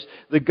universe,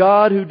 the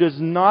God who does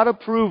not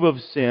approve of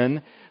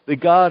sin, the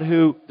God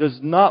who does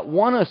not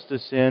want us to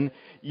sin,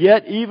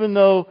 yet even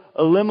though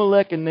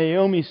Elimelech and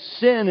Naomi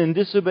sin and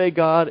disobey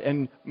God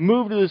and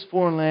move to this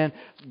foreign land,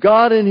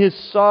 God in His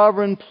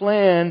sovereign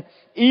plan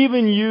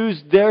even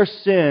used their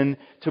sin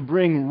to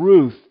bring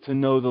Ruth to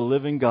know the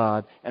living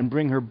God and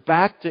bring her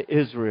back to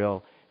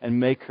Israel and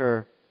make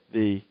her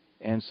the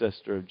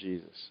ancestor of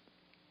Jesus.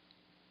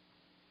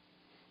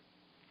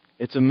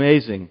 It's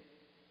amazing.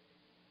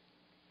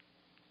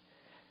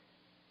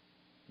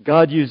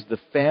 God used the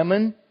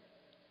famine,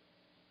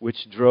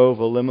 which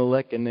drove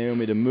Elimelech and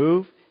Naomi to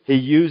move. He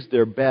used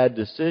their bad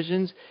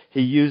decisions.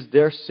 He used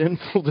their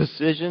sinful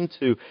decision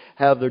to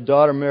have their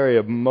daughter marry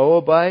a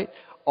Moabite.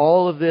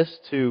 All of this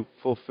to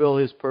fulfill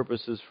His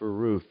purposes for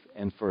Ruth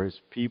and for His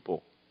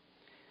people.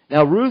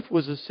 Now Ruth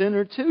was a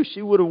sinner too.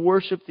 She would have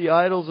worshipped the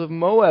idols of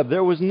Moab.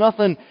 There was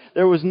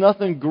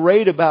nothing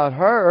great about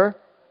her.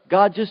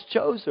 God just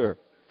chose her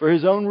for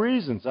His own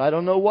reasons. I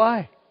don't know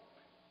why.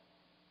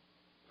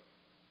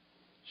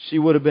 She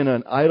would have been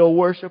an idol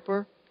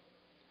worshiper.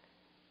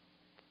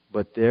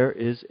 But there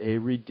is a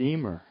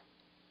Redeemer.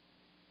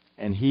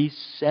 And He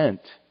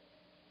sent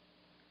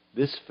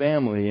this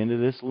family into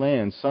this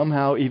land,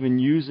 somehow even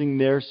using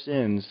their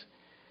sins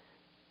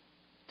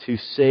to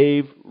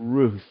save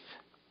Ruth.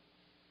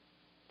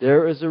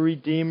 There is a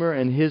Redeemer,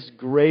 and His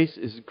grace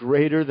is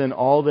greater than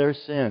all their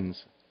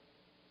sins.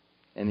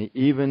 And He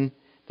even,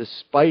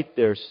 despite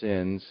their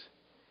sins,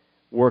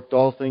 worked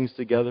all things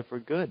together for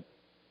good.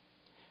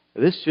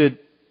 This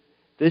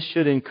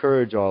should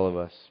encourage all of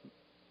us.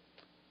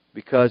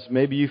 Because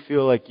maybe you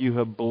feel like you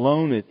have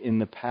blown it in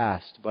the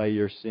past by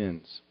your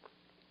sins.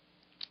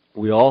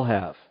 We all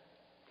have.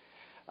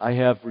 I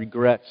have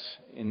regrets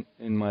in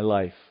my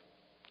life.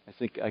 I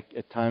think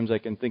at times I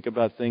can think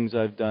about things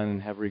I've done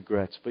and have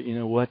regrets. But you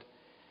know what?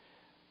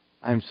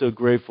 I'm so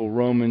grateful.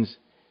 Romans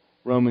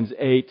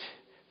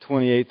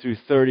 8:28 through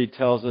 30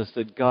 tells us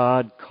that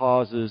God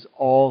causes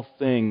all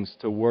things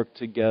to work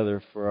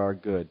together for our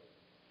good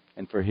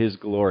and for His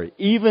glory.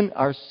 Even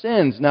our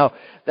sins. Now,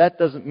 that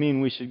doesn't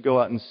mean we should go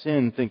out and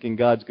sin thinking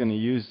God's going to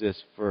use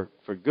this for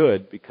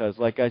good, because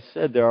like I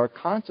said, there are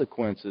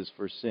consequences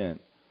for sin.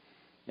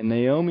 And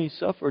Naomi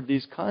suffered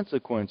these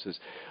consequences.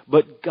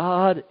 But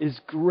God is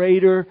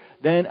greater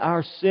than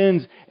our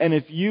sins. And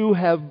if you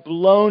have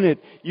blown it,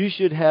 you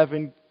should have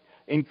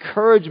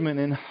encouragement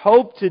and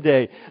hope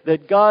today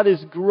that God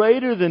is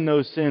greater than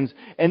those sins.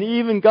 And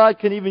even God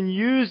can even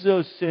use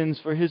those sins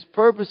for His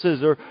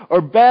purposes,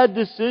 or bad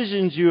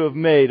decisions you have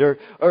made,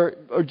 or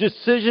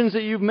decisions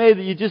that you've made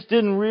that you just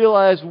didn't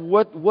realize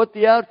what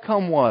the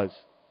outcome was.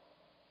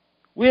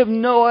 We have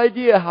no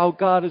idea how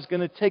God is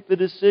going to take the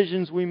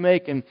decisions we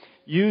make and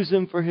use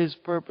them for His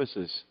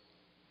purposes.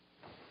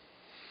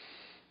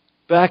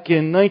 Back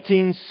in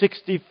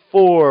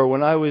 1964,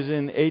 when I was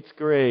in 8th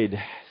grade,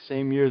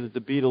 same year that the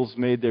Beatles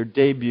made their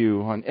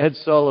debut on Ed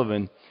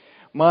Sullivan,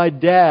 my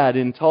dad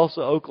in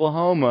Tulsa,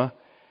 Oklahoma,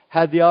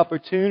 had the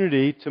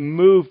opportunity to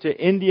move to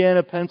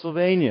Indiana,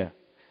 Pennsylvania,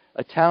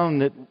 a town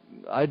that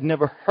I'd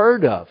never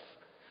heard of.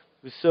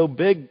 It was so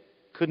big,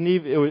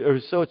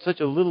 it's such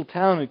a little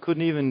town, it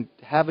couldn't even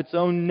have its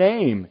own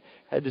name.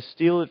 Had to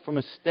steal it from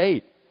a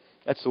state.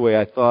 That's the way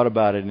I thought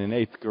about it in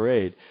 8th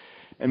grade.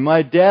 And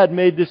my dad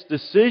made this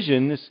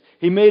decision.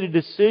 He made a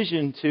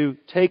decision to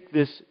take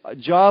this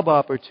job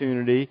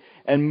opportunity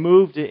and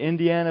move to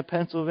Indiana,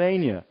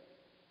 Pennsylvania.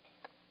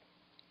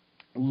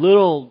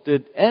 Little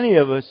did any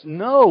of us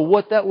know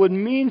what that would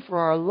mean for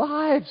our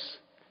lives.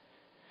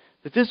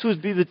 That this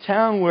would be the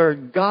town where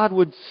God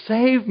would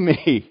save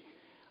me.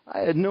 I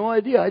had no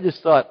idea. I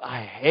just thought,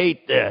 I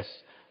hate this.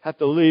 Have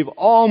to leave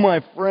all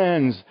my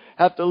friends.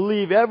 Have to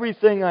leave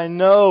everything I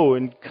know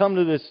and come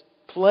to this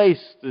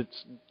place that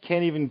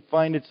can't even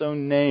find its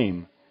own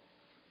name.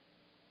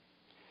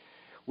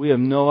 We have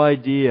no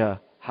idea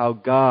how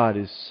God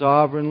is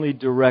sovereignly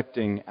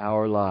directing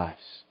our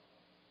lives.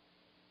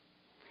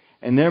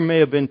 And there may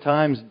have been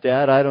times,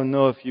 Dad, I don't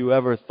know if you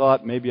ever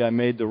thought maybe I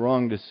made the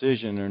wrong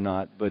decision or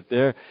not, but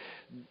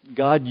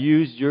God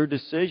used your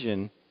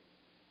decision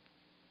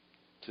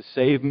to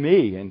save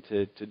me and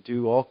to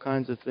do all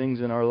kinds of things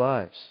in our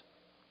lives.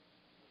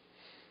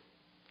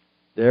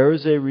 There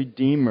is a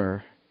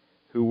Redeemer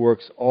who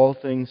works all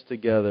things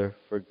together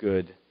for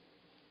good.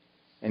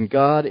 And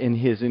God, in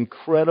His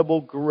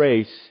incredible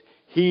grace,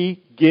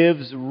 He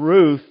gives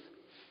Ruth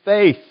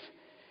faith.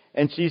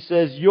 And she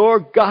says, your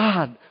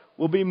God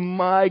will be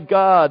my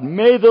God.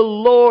 May the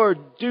Lord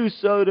do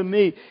so to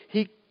me.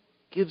 He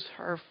gives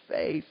her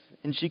faith,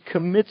 and she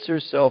commits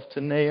herself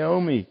to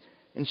Naomi.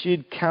 And she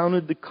had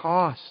counted the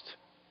cost.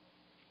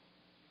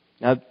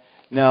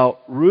 Now,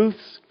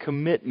 Ruth's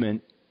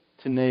commitment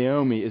to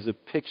Naomi is a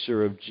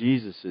picture of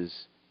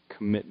Jesus'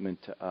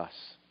 commitment to us.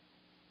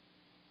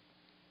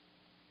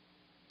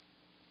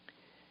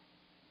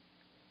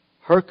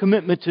 Her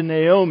commitment to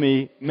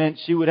Naomi meant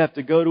she would have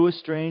to go to a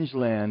strange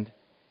land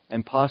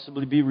and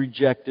possibly be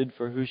rejected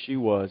for who she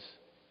was,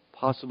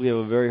 possibly have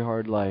a very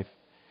hard life.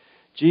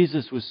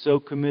 Jesus was so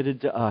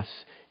committed to us,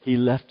 He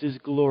left His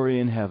glory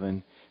in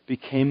heaven,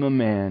 became a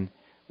man,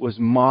 was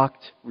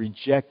mocked,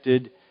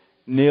 rejected,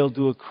 nailed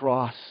to a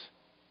cross,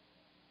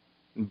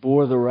 and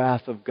bore the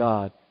wrath of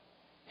God.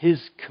 His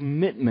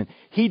commitment.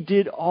 He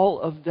did all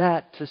of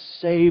that to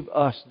save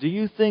us. Do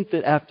you think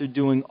that after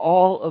doing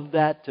all of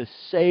that to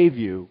save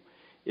you,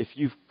 if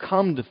you've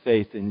come to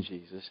faith in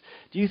Jesus,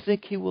 do you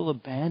think He will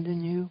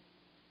abandon you?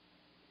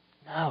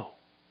 No.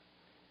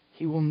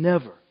 He will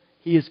never.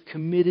 He is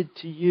committed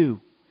to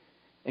you.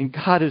 And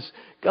God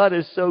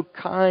is so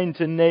kind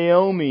to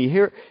Naomi.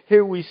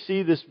 Here we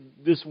see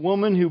this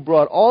woman who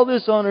brought all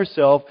this on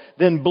herself,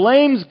 then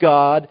blames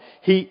God.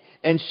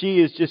 And she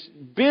is just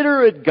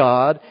bitter at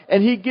God.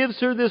 And He gives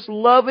her this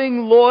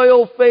loving,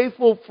 loyal,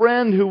 faithful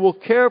friend who will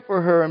care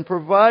for her and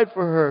provide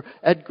for her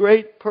at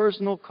great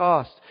personal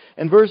cost.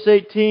 In verse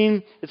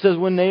 18, it says,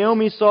 when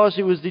Naomi saw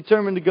she was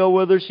determined to go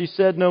with her, she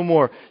said no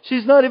more.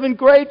 She's not even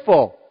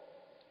grateful.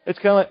 It's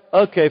kind of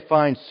like, okay,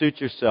 fine, suit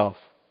yourself.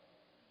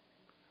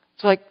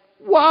 It's like,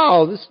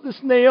 wow, this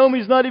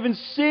Naomi's not even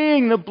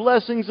seeing the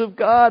blessings of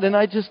God. And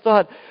I just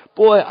thought,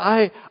 boy,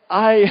 I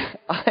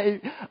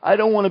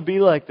don't want to be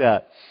like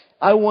that.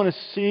 I want to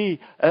see,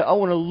 I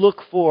want to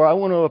look for, I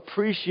want to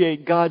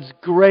appreciate God's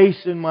grace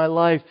in my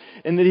life,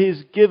 and that He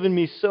has given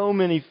me so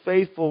many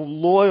faithful,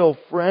 loyal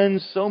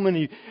friends, so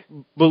many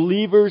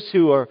believers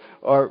who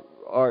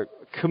are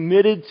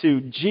committed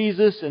to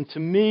Jesus and to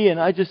me, and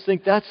I just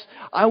think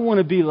I want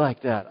to be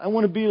like that. I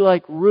want to be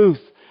like Ruth.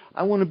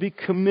 I want to be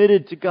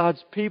committed to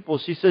God's people.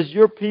 She says,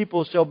 your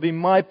people shall be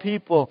my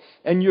people,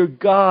 and your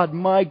God,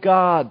 my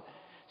God.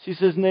 She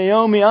says,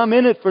 Naomi, I'm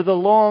in it for the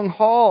long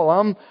haul.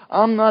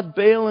 I'm not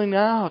bailing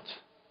out.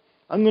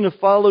 I'm going to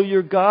follow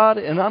your God,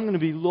 and I'm going to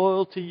be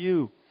loyal to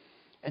you.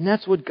 And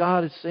that's what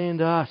God is saying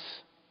to us.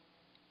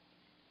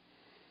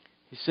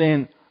 He's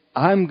saying,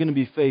 I'm going to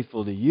be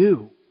faithful to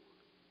you.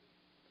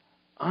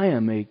 I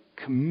am a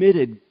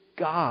committed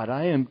God.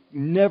 I am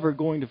never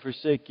going to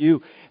forsake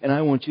you, and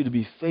I want you to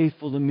be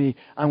faithful to me.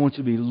 I want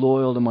you to be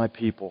loyal to my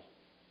people.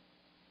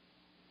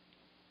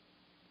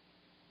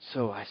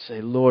 So I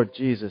say, Lord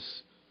Jesus,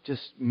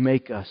 just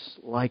make us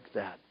like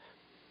that.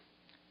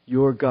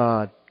 Your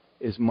God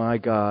is my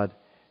God.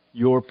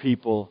 Your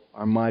people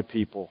are my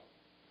people.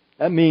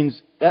 That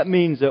means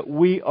that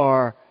we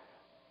are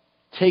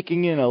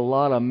taking in a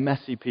lot of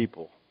messy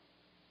people.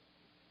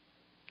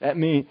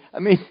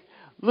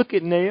 Look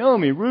at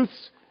Naomi.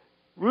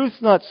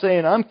 Ruth's not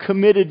saying, I'm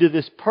committed to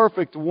this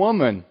perfect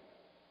woman.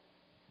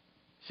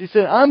 She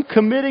said, I'm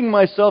committing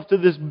myself to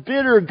this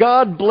bitter,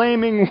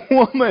 God-blaming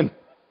woman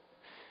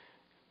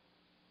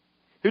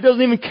who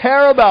doesn't even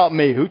care about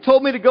me, who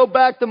told me to go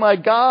back to my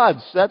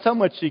gods. That's how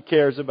much she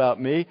cares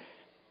about me.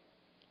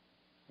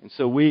 And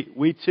so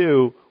we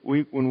too,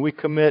 when we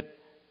commit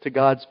to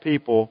God's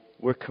people,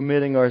 we're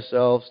committing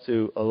ourselves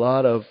to a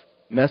lot of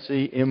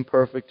messy,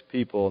 imperfect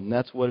people, and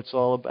that's what it's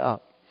all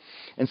about.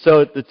 And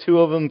so the two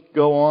of them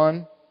go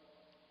on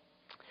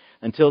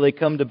until they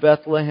come to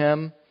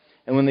Bethlehem.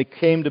 And when they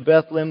came to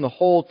Bethlehem, the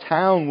whole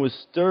town was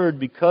stirred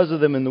because of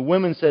them. And the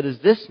women said, is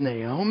this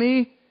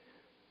Naomi?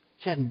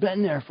 She hadn't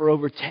been there for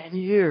over 10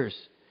 years.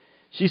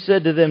 She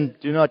said to them,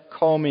 do not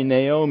call me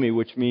Naomi,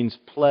 which means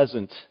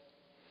pleasant.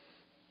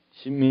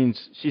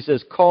 She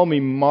says, call me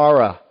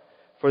Mara,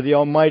 for the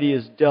Almighty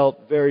has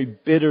dealt very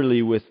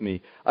bitterly with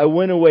me. I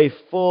went away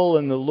full,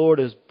 and the Lord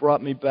has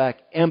brought me back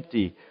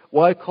empty.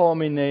 Why call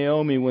me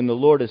Naomi when the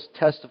Lord has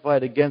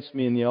testified against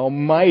me and the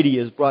Almighty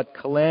has brought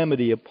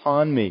calamity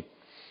upon me?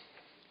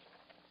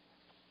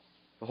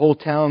 The whole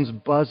town's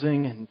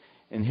buzzing,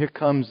 and here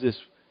comes this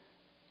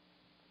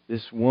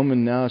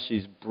woman now.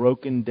 She's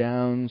broken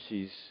down,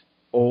 she's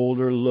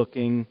older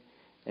looking,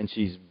 and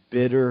she's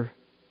bitter.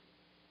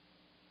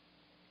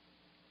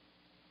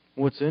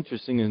 What's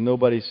interesting is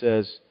nobody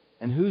says,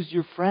 and who's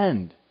your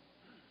friend?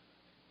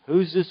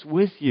 Who's this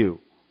with you?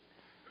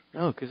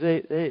 No, because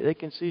they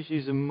can see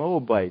she's a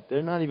Moabite.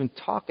 They're not even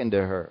talking to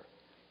her.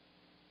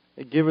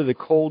 They give her the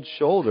cold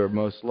shoulder,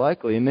 most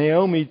likely. And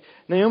Naomi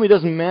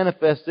doesn't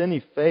manifest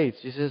any faith.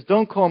 She says,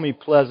 don't call me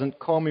pleasant,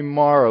 call me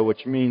Mara,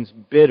 which means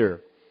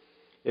bitter.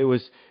 It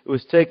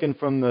was taken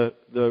from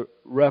the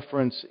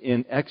reference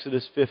in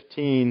Exodus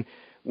 15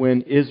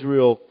 when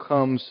Israel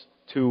comes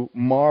to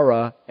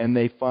Mara and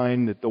they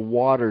find that the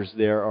waters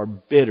there are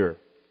bitter.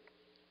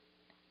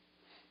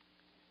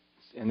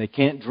 And they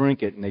can't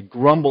drink it, and they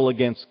grumble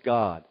against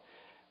God.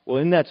 Well,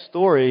 in that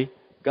story,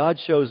 God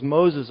shows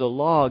Moses a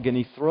log, and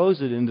He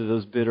throws it into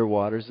those bitter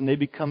waters, and they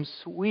become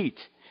sweet.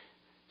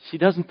 She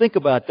doesn't think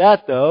about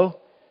that, though.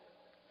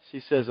 She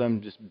says,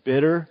 I'm just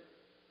bitter.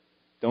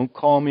 Don't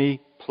call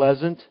me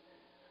pleasant.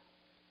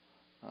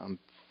 I'm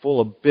full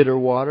of bitter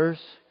waters,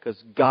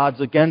 because God's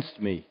against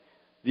me.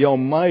 The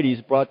Almighty's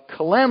brought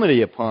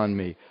calamity upon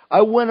me.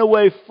 I went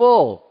away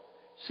full.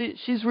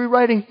 She's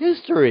rewriting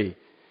history.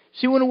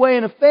 She went away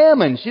in a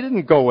famine. She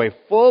didn't go away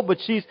full, but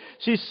she's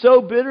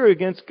so bitter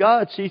against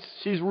God.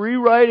 She's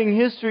rewriting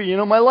history. You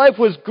know, my life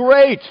was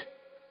great.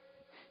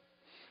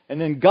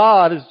 And then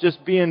God is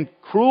just being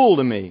cruel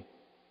to me.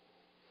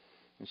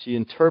 And she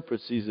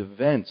interprets these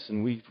events,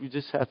 and we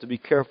just have to be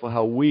careful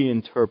how we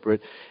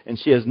interpret. And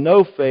she has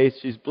no faith.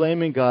 She's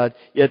blaming God.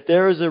 Yet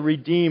there is a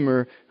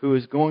Redeemer who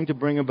is going to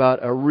bring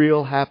about a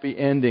real happy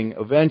ending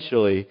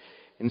eventually.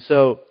 And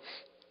so,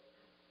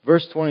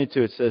 verse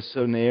 22, it says,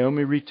 so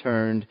Naomi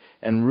returned,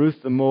 and Ruth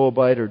the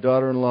Moabite, her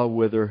daughter-in-law,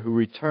 with her, who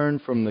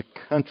returned from the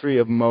country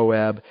of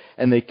Moab,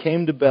 and they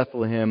came to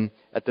Bethlehem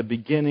at the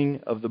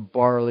beginning of the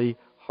barley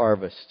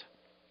harvest.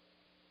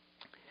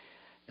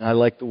 And I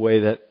like the way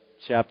that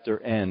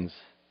chapter ends.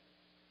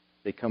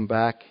 They come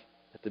back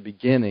at the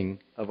beginning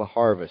of a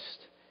harvest.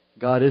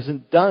 God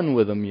isn't done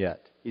with them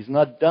yet. He's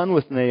not done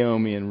with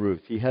Naomi and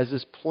Ruth. He has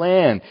His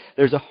plan.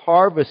 There's a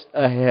harvest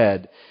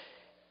ahead.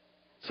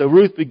 So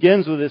Ruth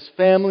begins with his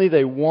family.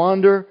 They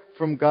wander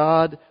from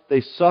God.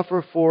 They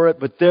suffer for it.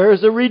 But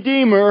there's a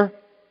Redeemer.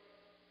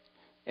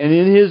 And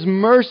in His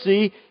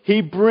mercy,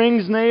 He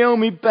brings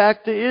Naomi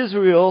back to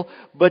Israel.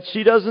 But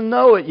she doesn't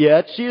know it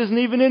yet. She isn't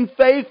even in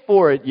faith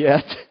for it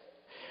yet.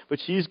 but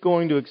she's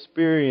going to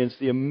experience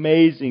the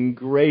amazing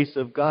grace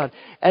of God.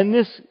 And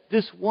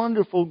this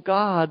wonderful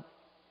God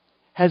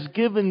has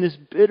given this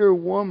bitter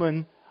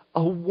woman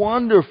a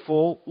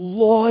wonderful,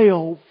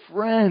 loyal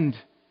friend.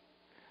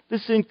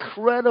 This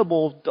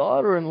incredible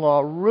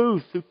daughter-in-law,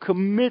 Ruth, who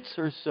commits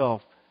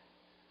herself.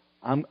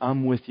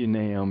 I'm with you,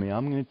 Naomi.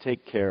 I'm going to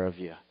take care of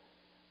you.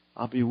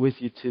 I'll be with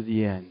you to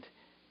the end.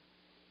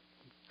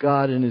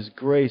 God in His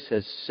grace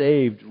has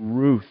saved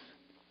Ruth.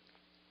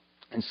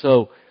 And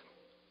so,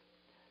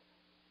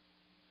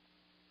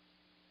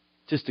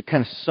 just to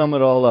kind of sum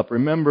it all up,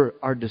 remember,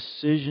 our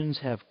decisions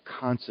have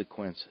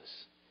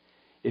consequences.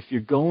 If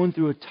you're going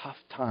through a tough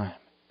time,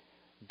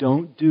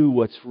 don't do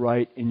what's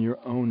right in your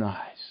own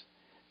eyes.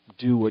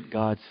 Do what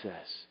God says.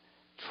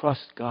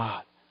 Trust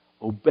God.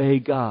 Obey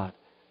God.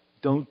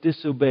 Don't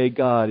disobey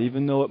God,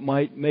 even though it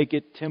might make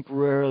it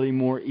temporarily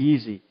more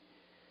easy.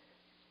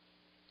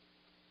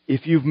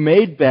 If you've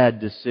made bad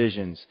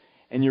decisions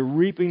and you're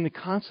reaping the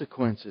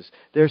consequences,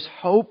 there's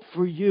hope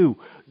for you.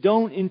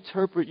 Don't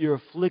interpret your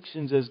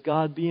afflictions as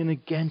God being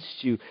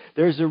against you.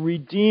 There's a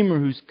Redeemer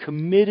who's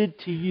committed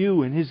to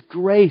you, and His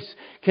grace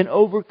can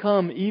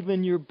overcome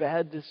even your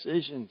bad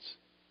decisions.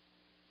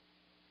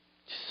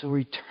 So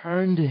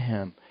return to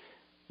Him.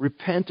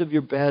 Repent of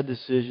your bad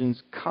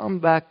decisions. Come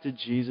back to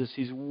Jesus.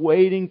 He's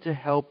waiting to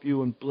help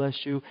you and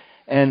bless you.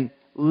 And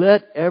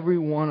let every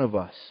one of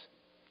us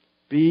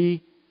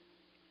be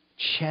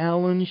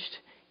challenged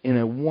in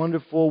a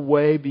wonderful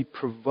way, be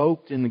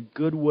provoked in a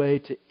good way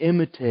to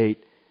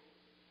imitate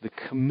the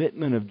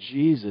commitment of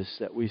Jesus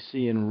that we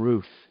see in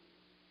Ruth.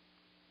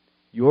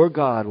 Your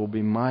God will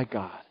be my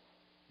God.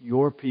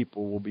 Your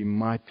people will be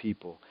my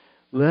people.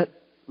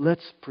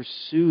 Let's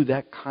pursue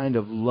that kind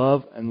of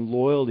love and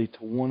loyalty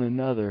to one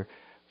another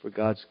for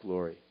God's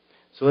glory.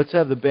 So let's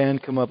have the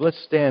band come up.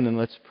 Let's stand and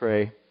let's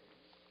pray.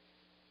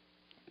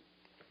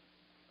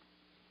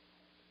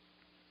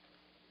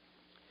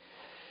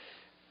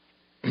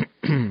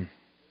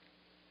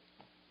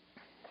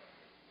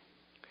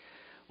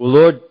 Well,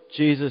 Lord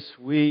Jesus,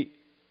 we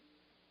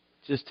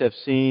just have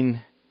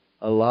seen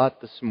a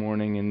lot this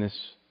morning in this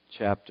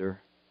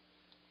chapter.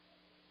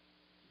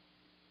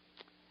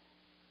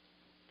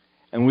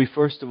 And we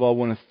first of all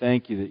want to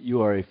thank You that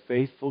You are a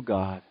faithful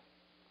God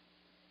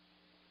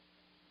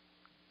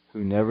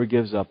who never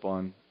gives up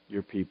on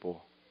Your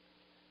people.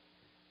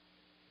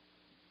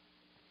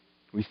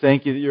 We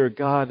thank You that You're a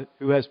God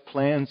who has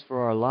plans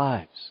for our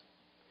lives.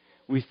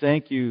 We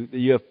thank You that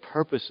You have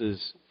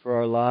purposes for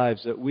our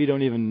lives that we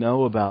don't even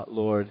know about,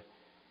 Lord,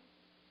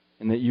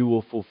 and that You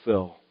will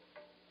fulfill.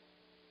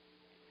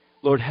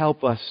 Lord,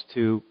 help us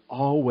to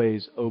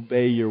always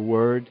obey Your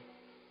word.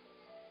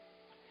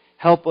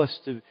 Help us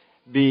to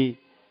be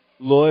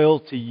loyal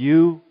to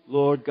You,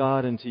 Lord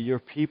God, and to Your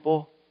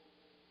people.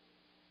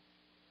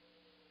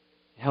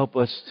 Help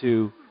us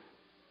to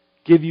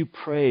give You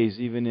praise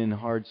even in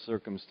hard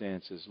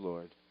circumstances,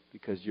 Lord,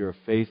 because You're a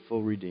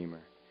faithful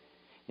Redeemer.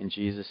 In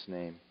Jesus'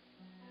 name,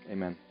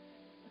 amen.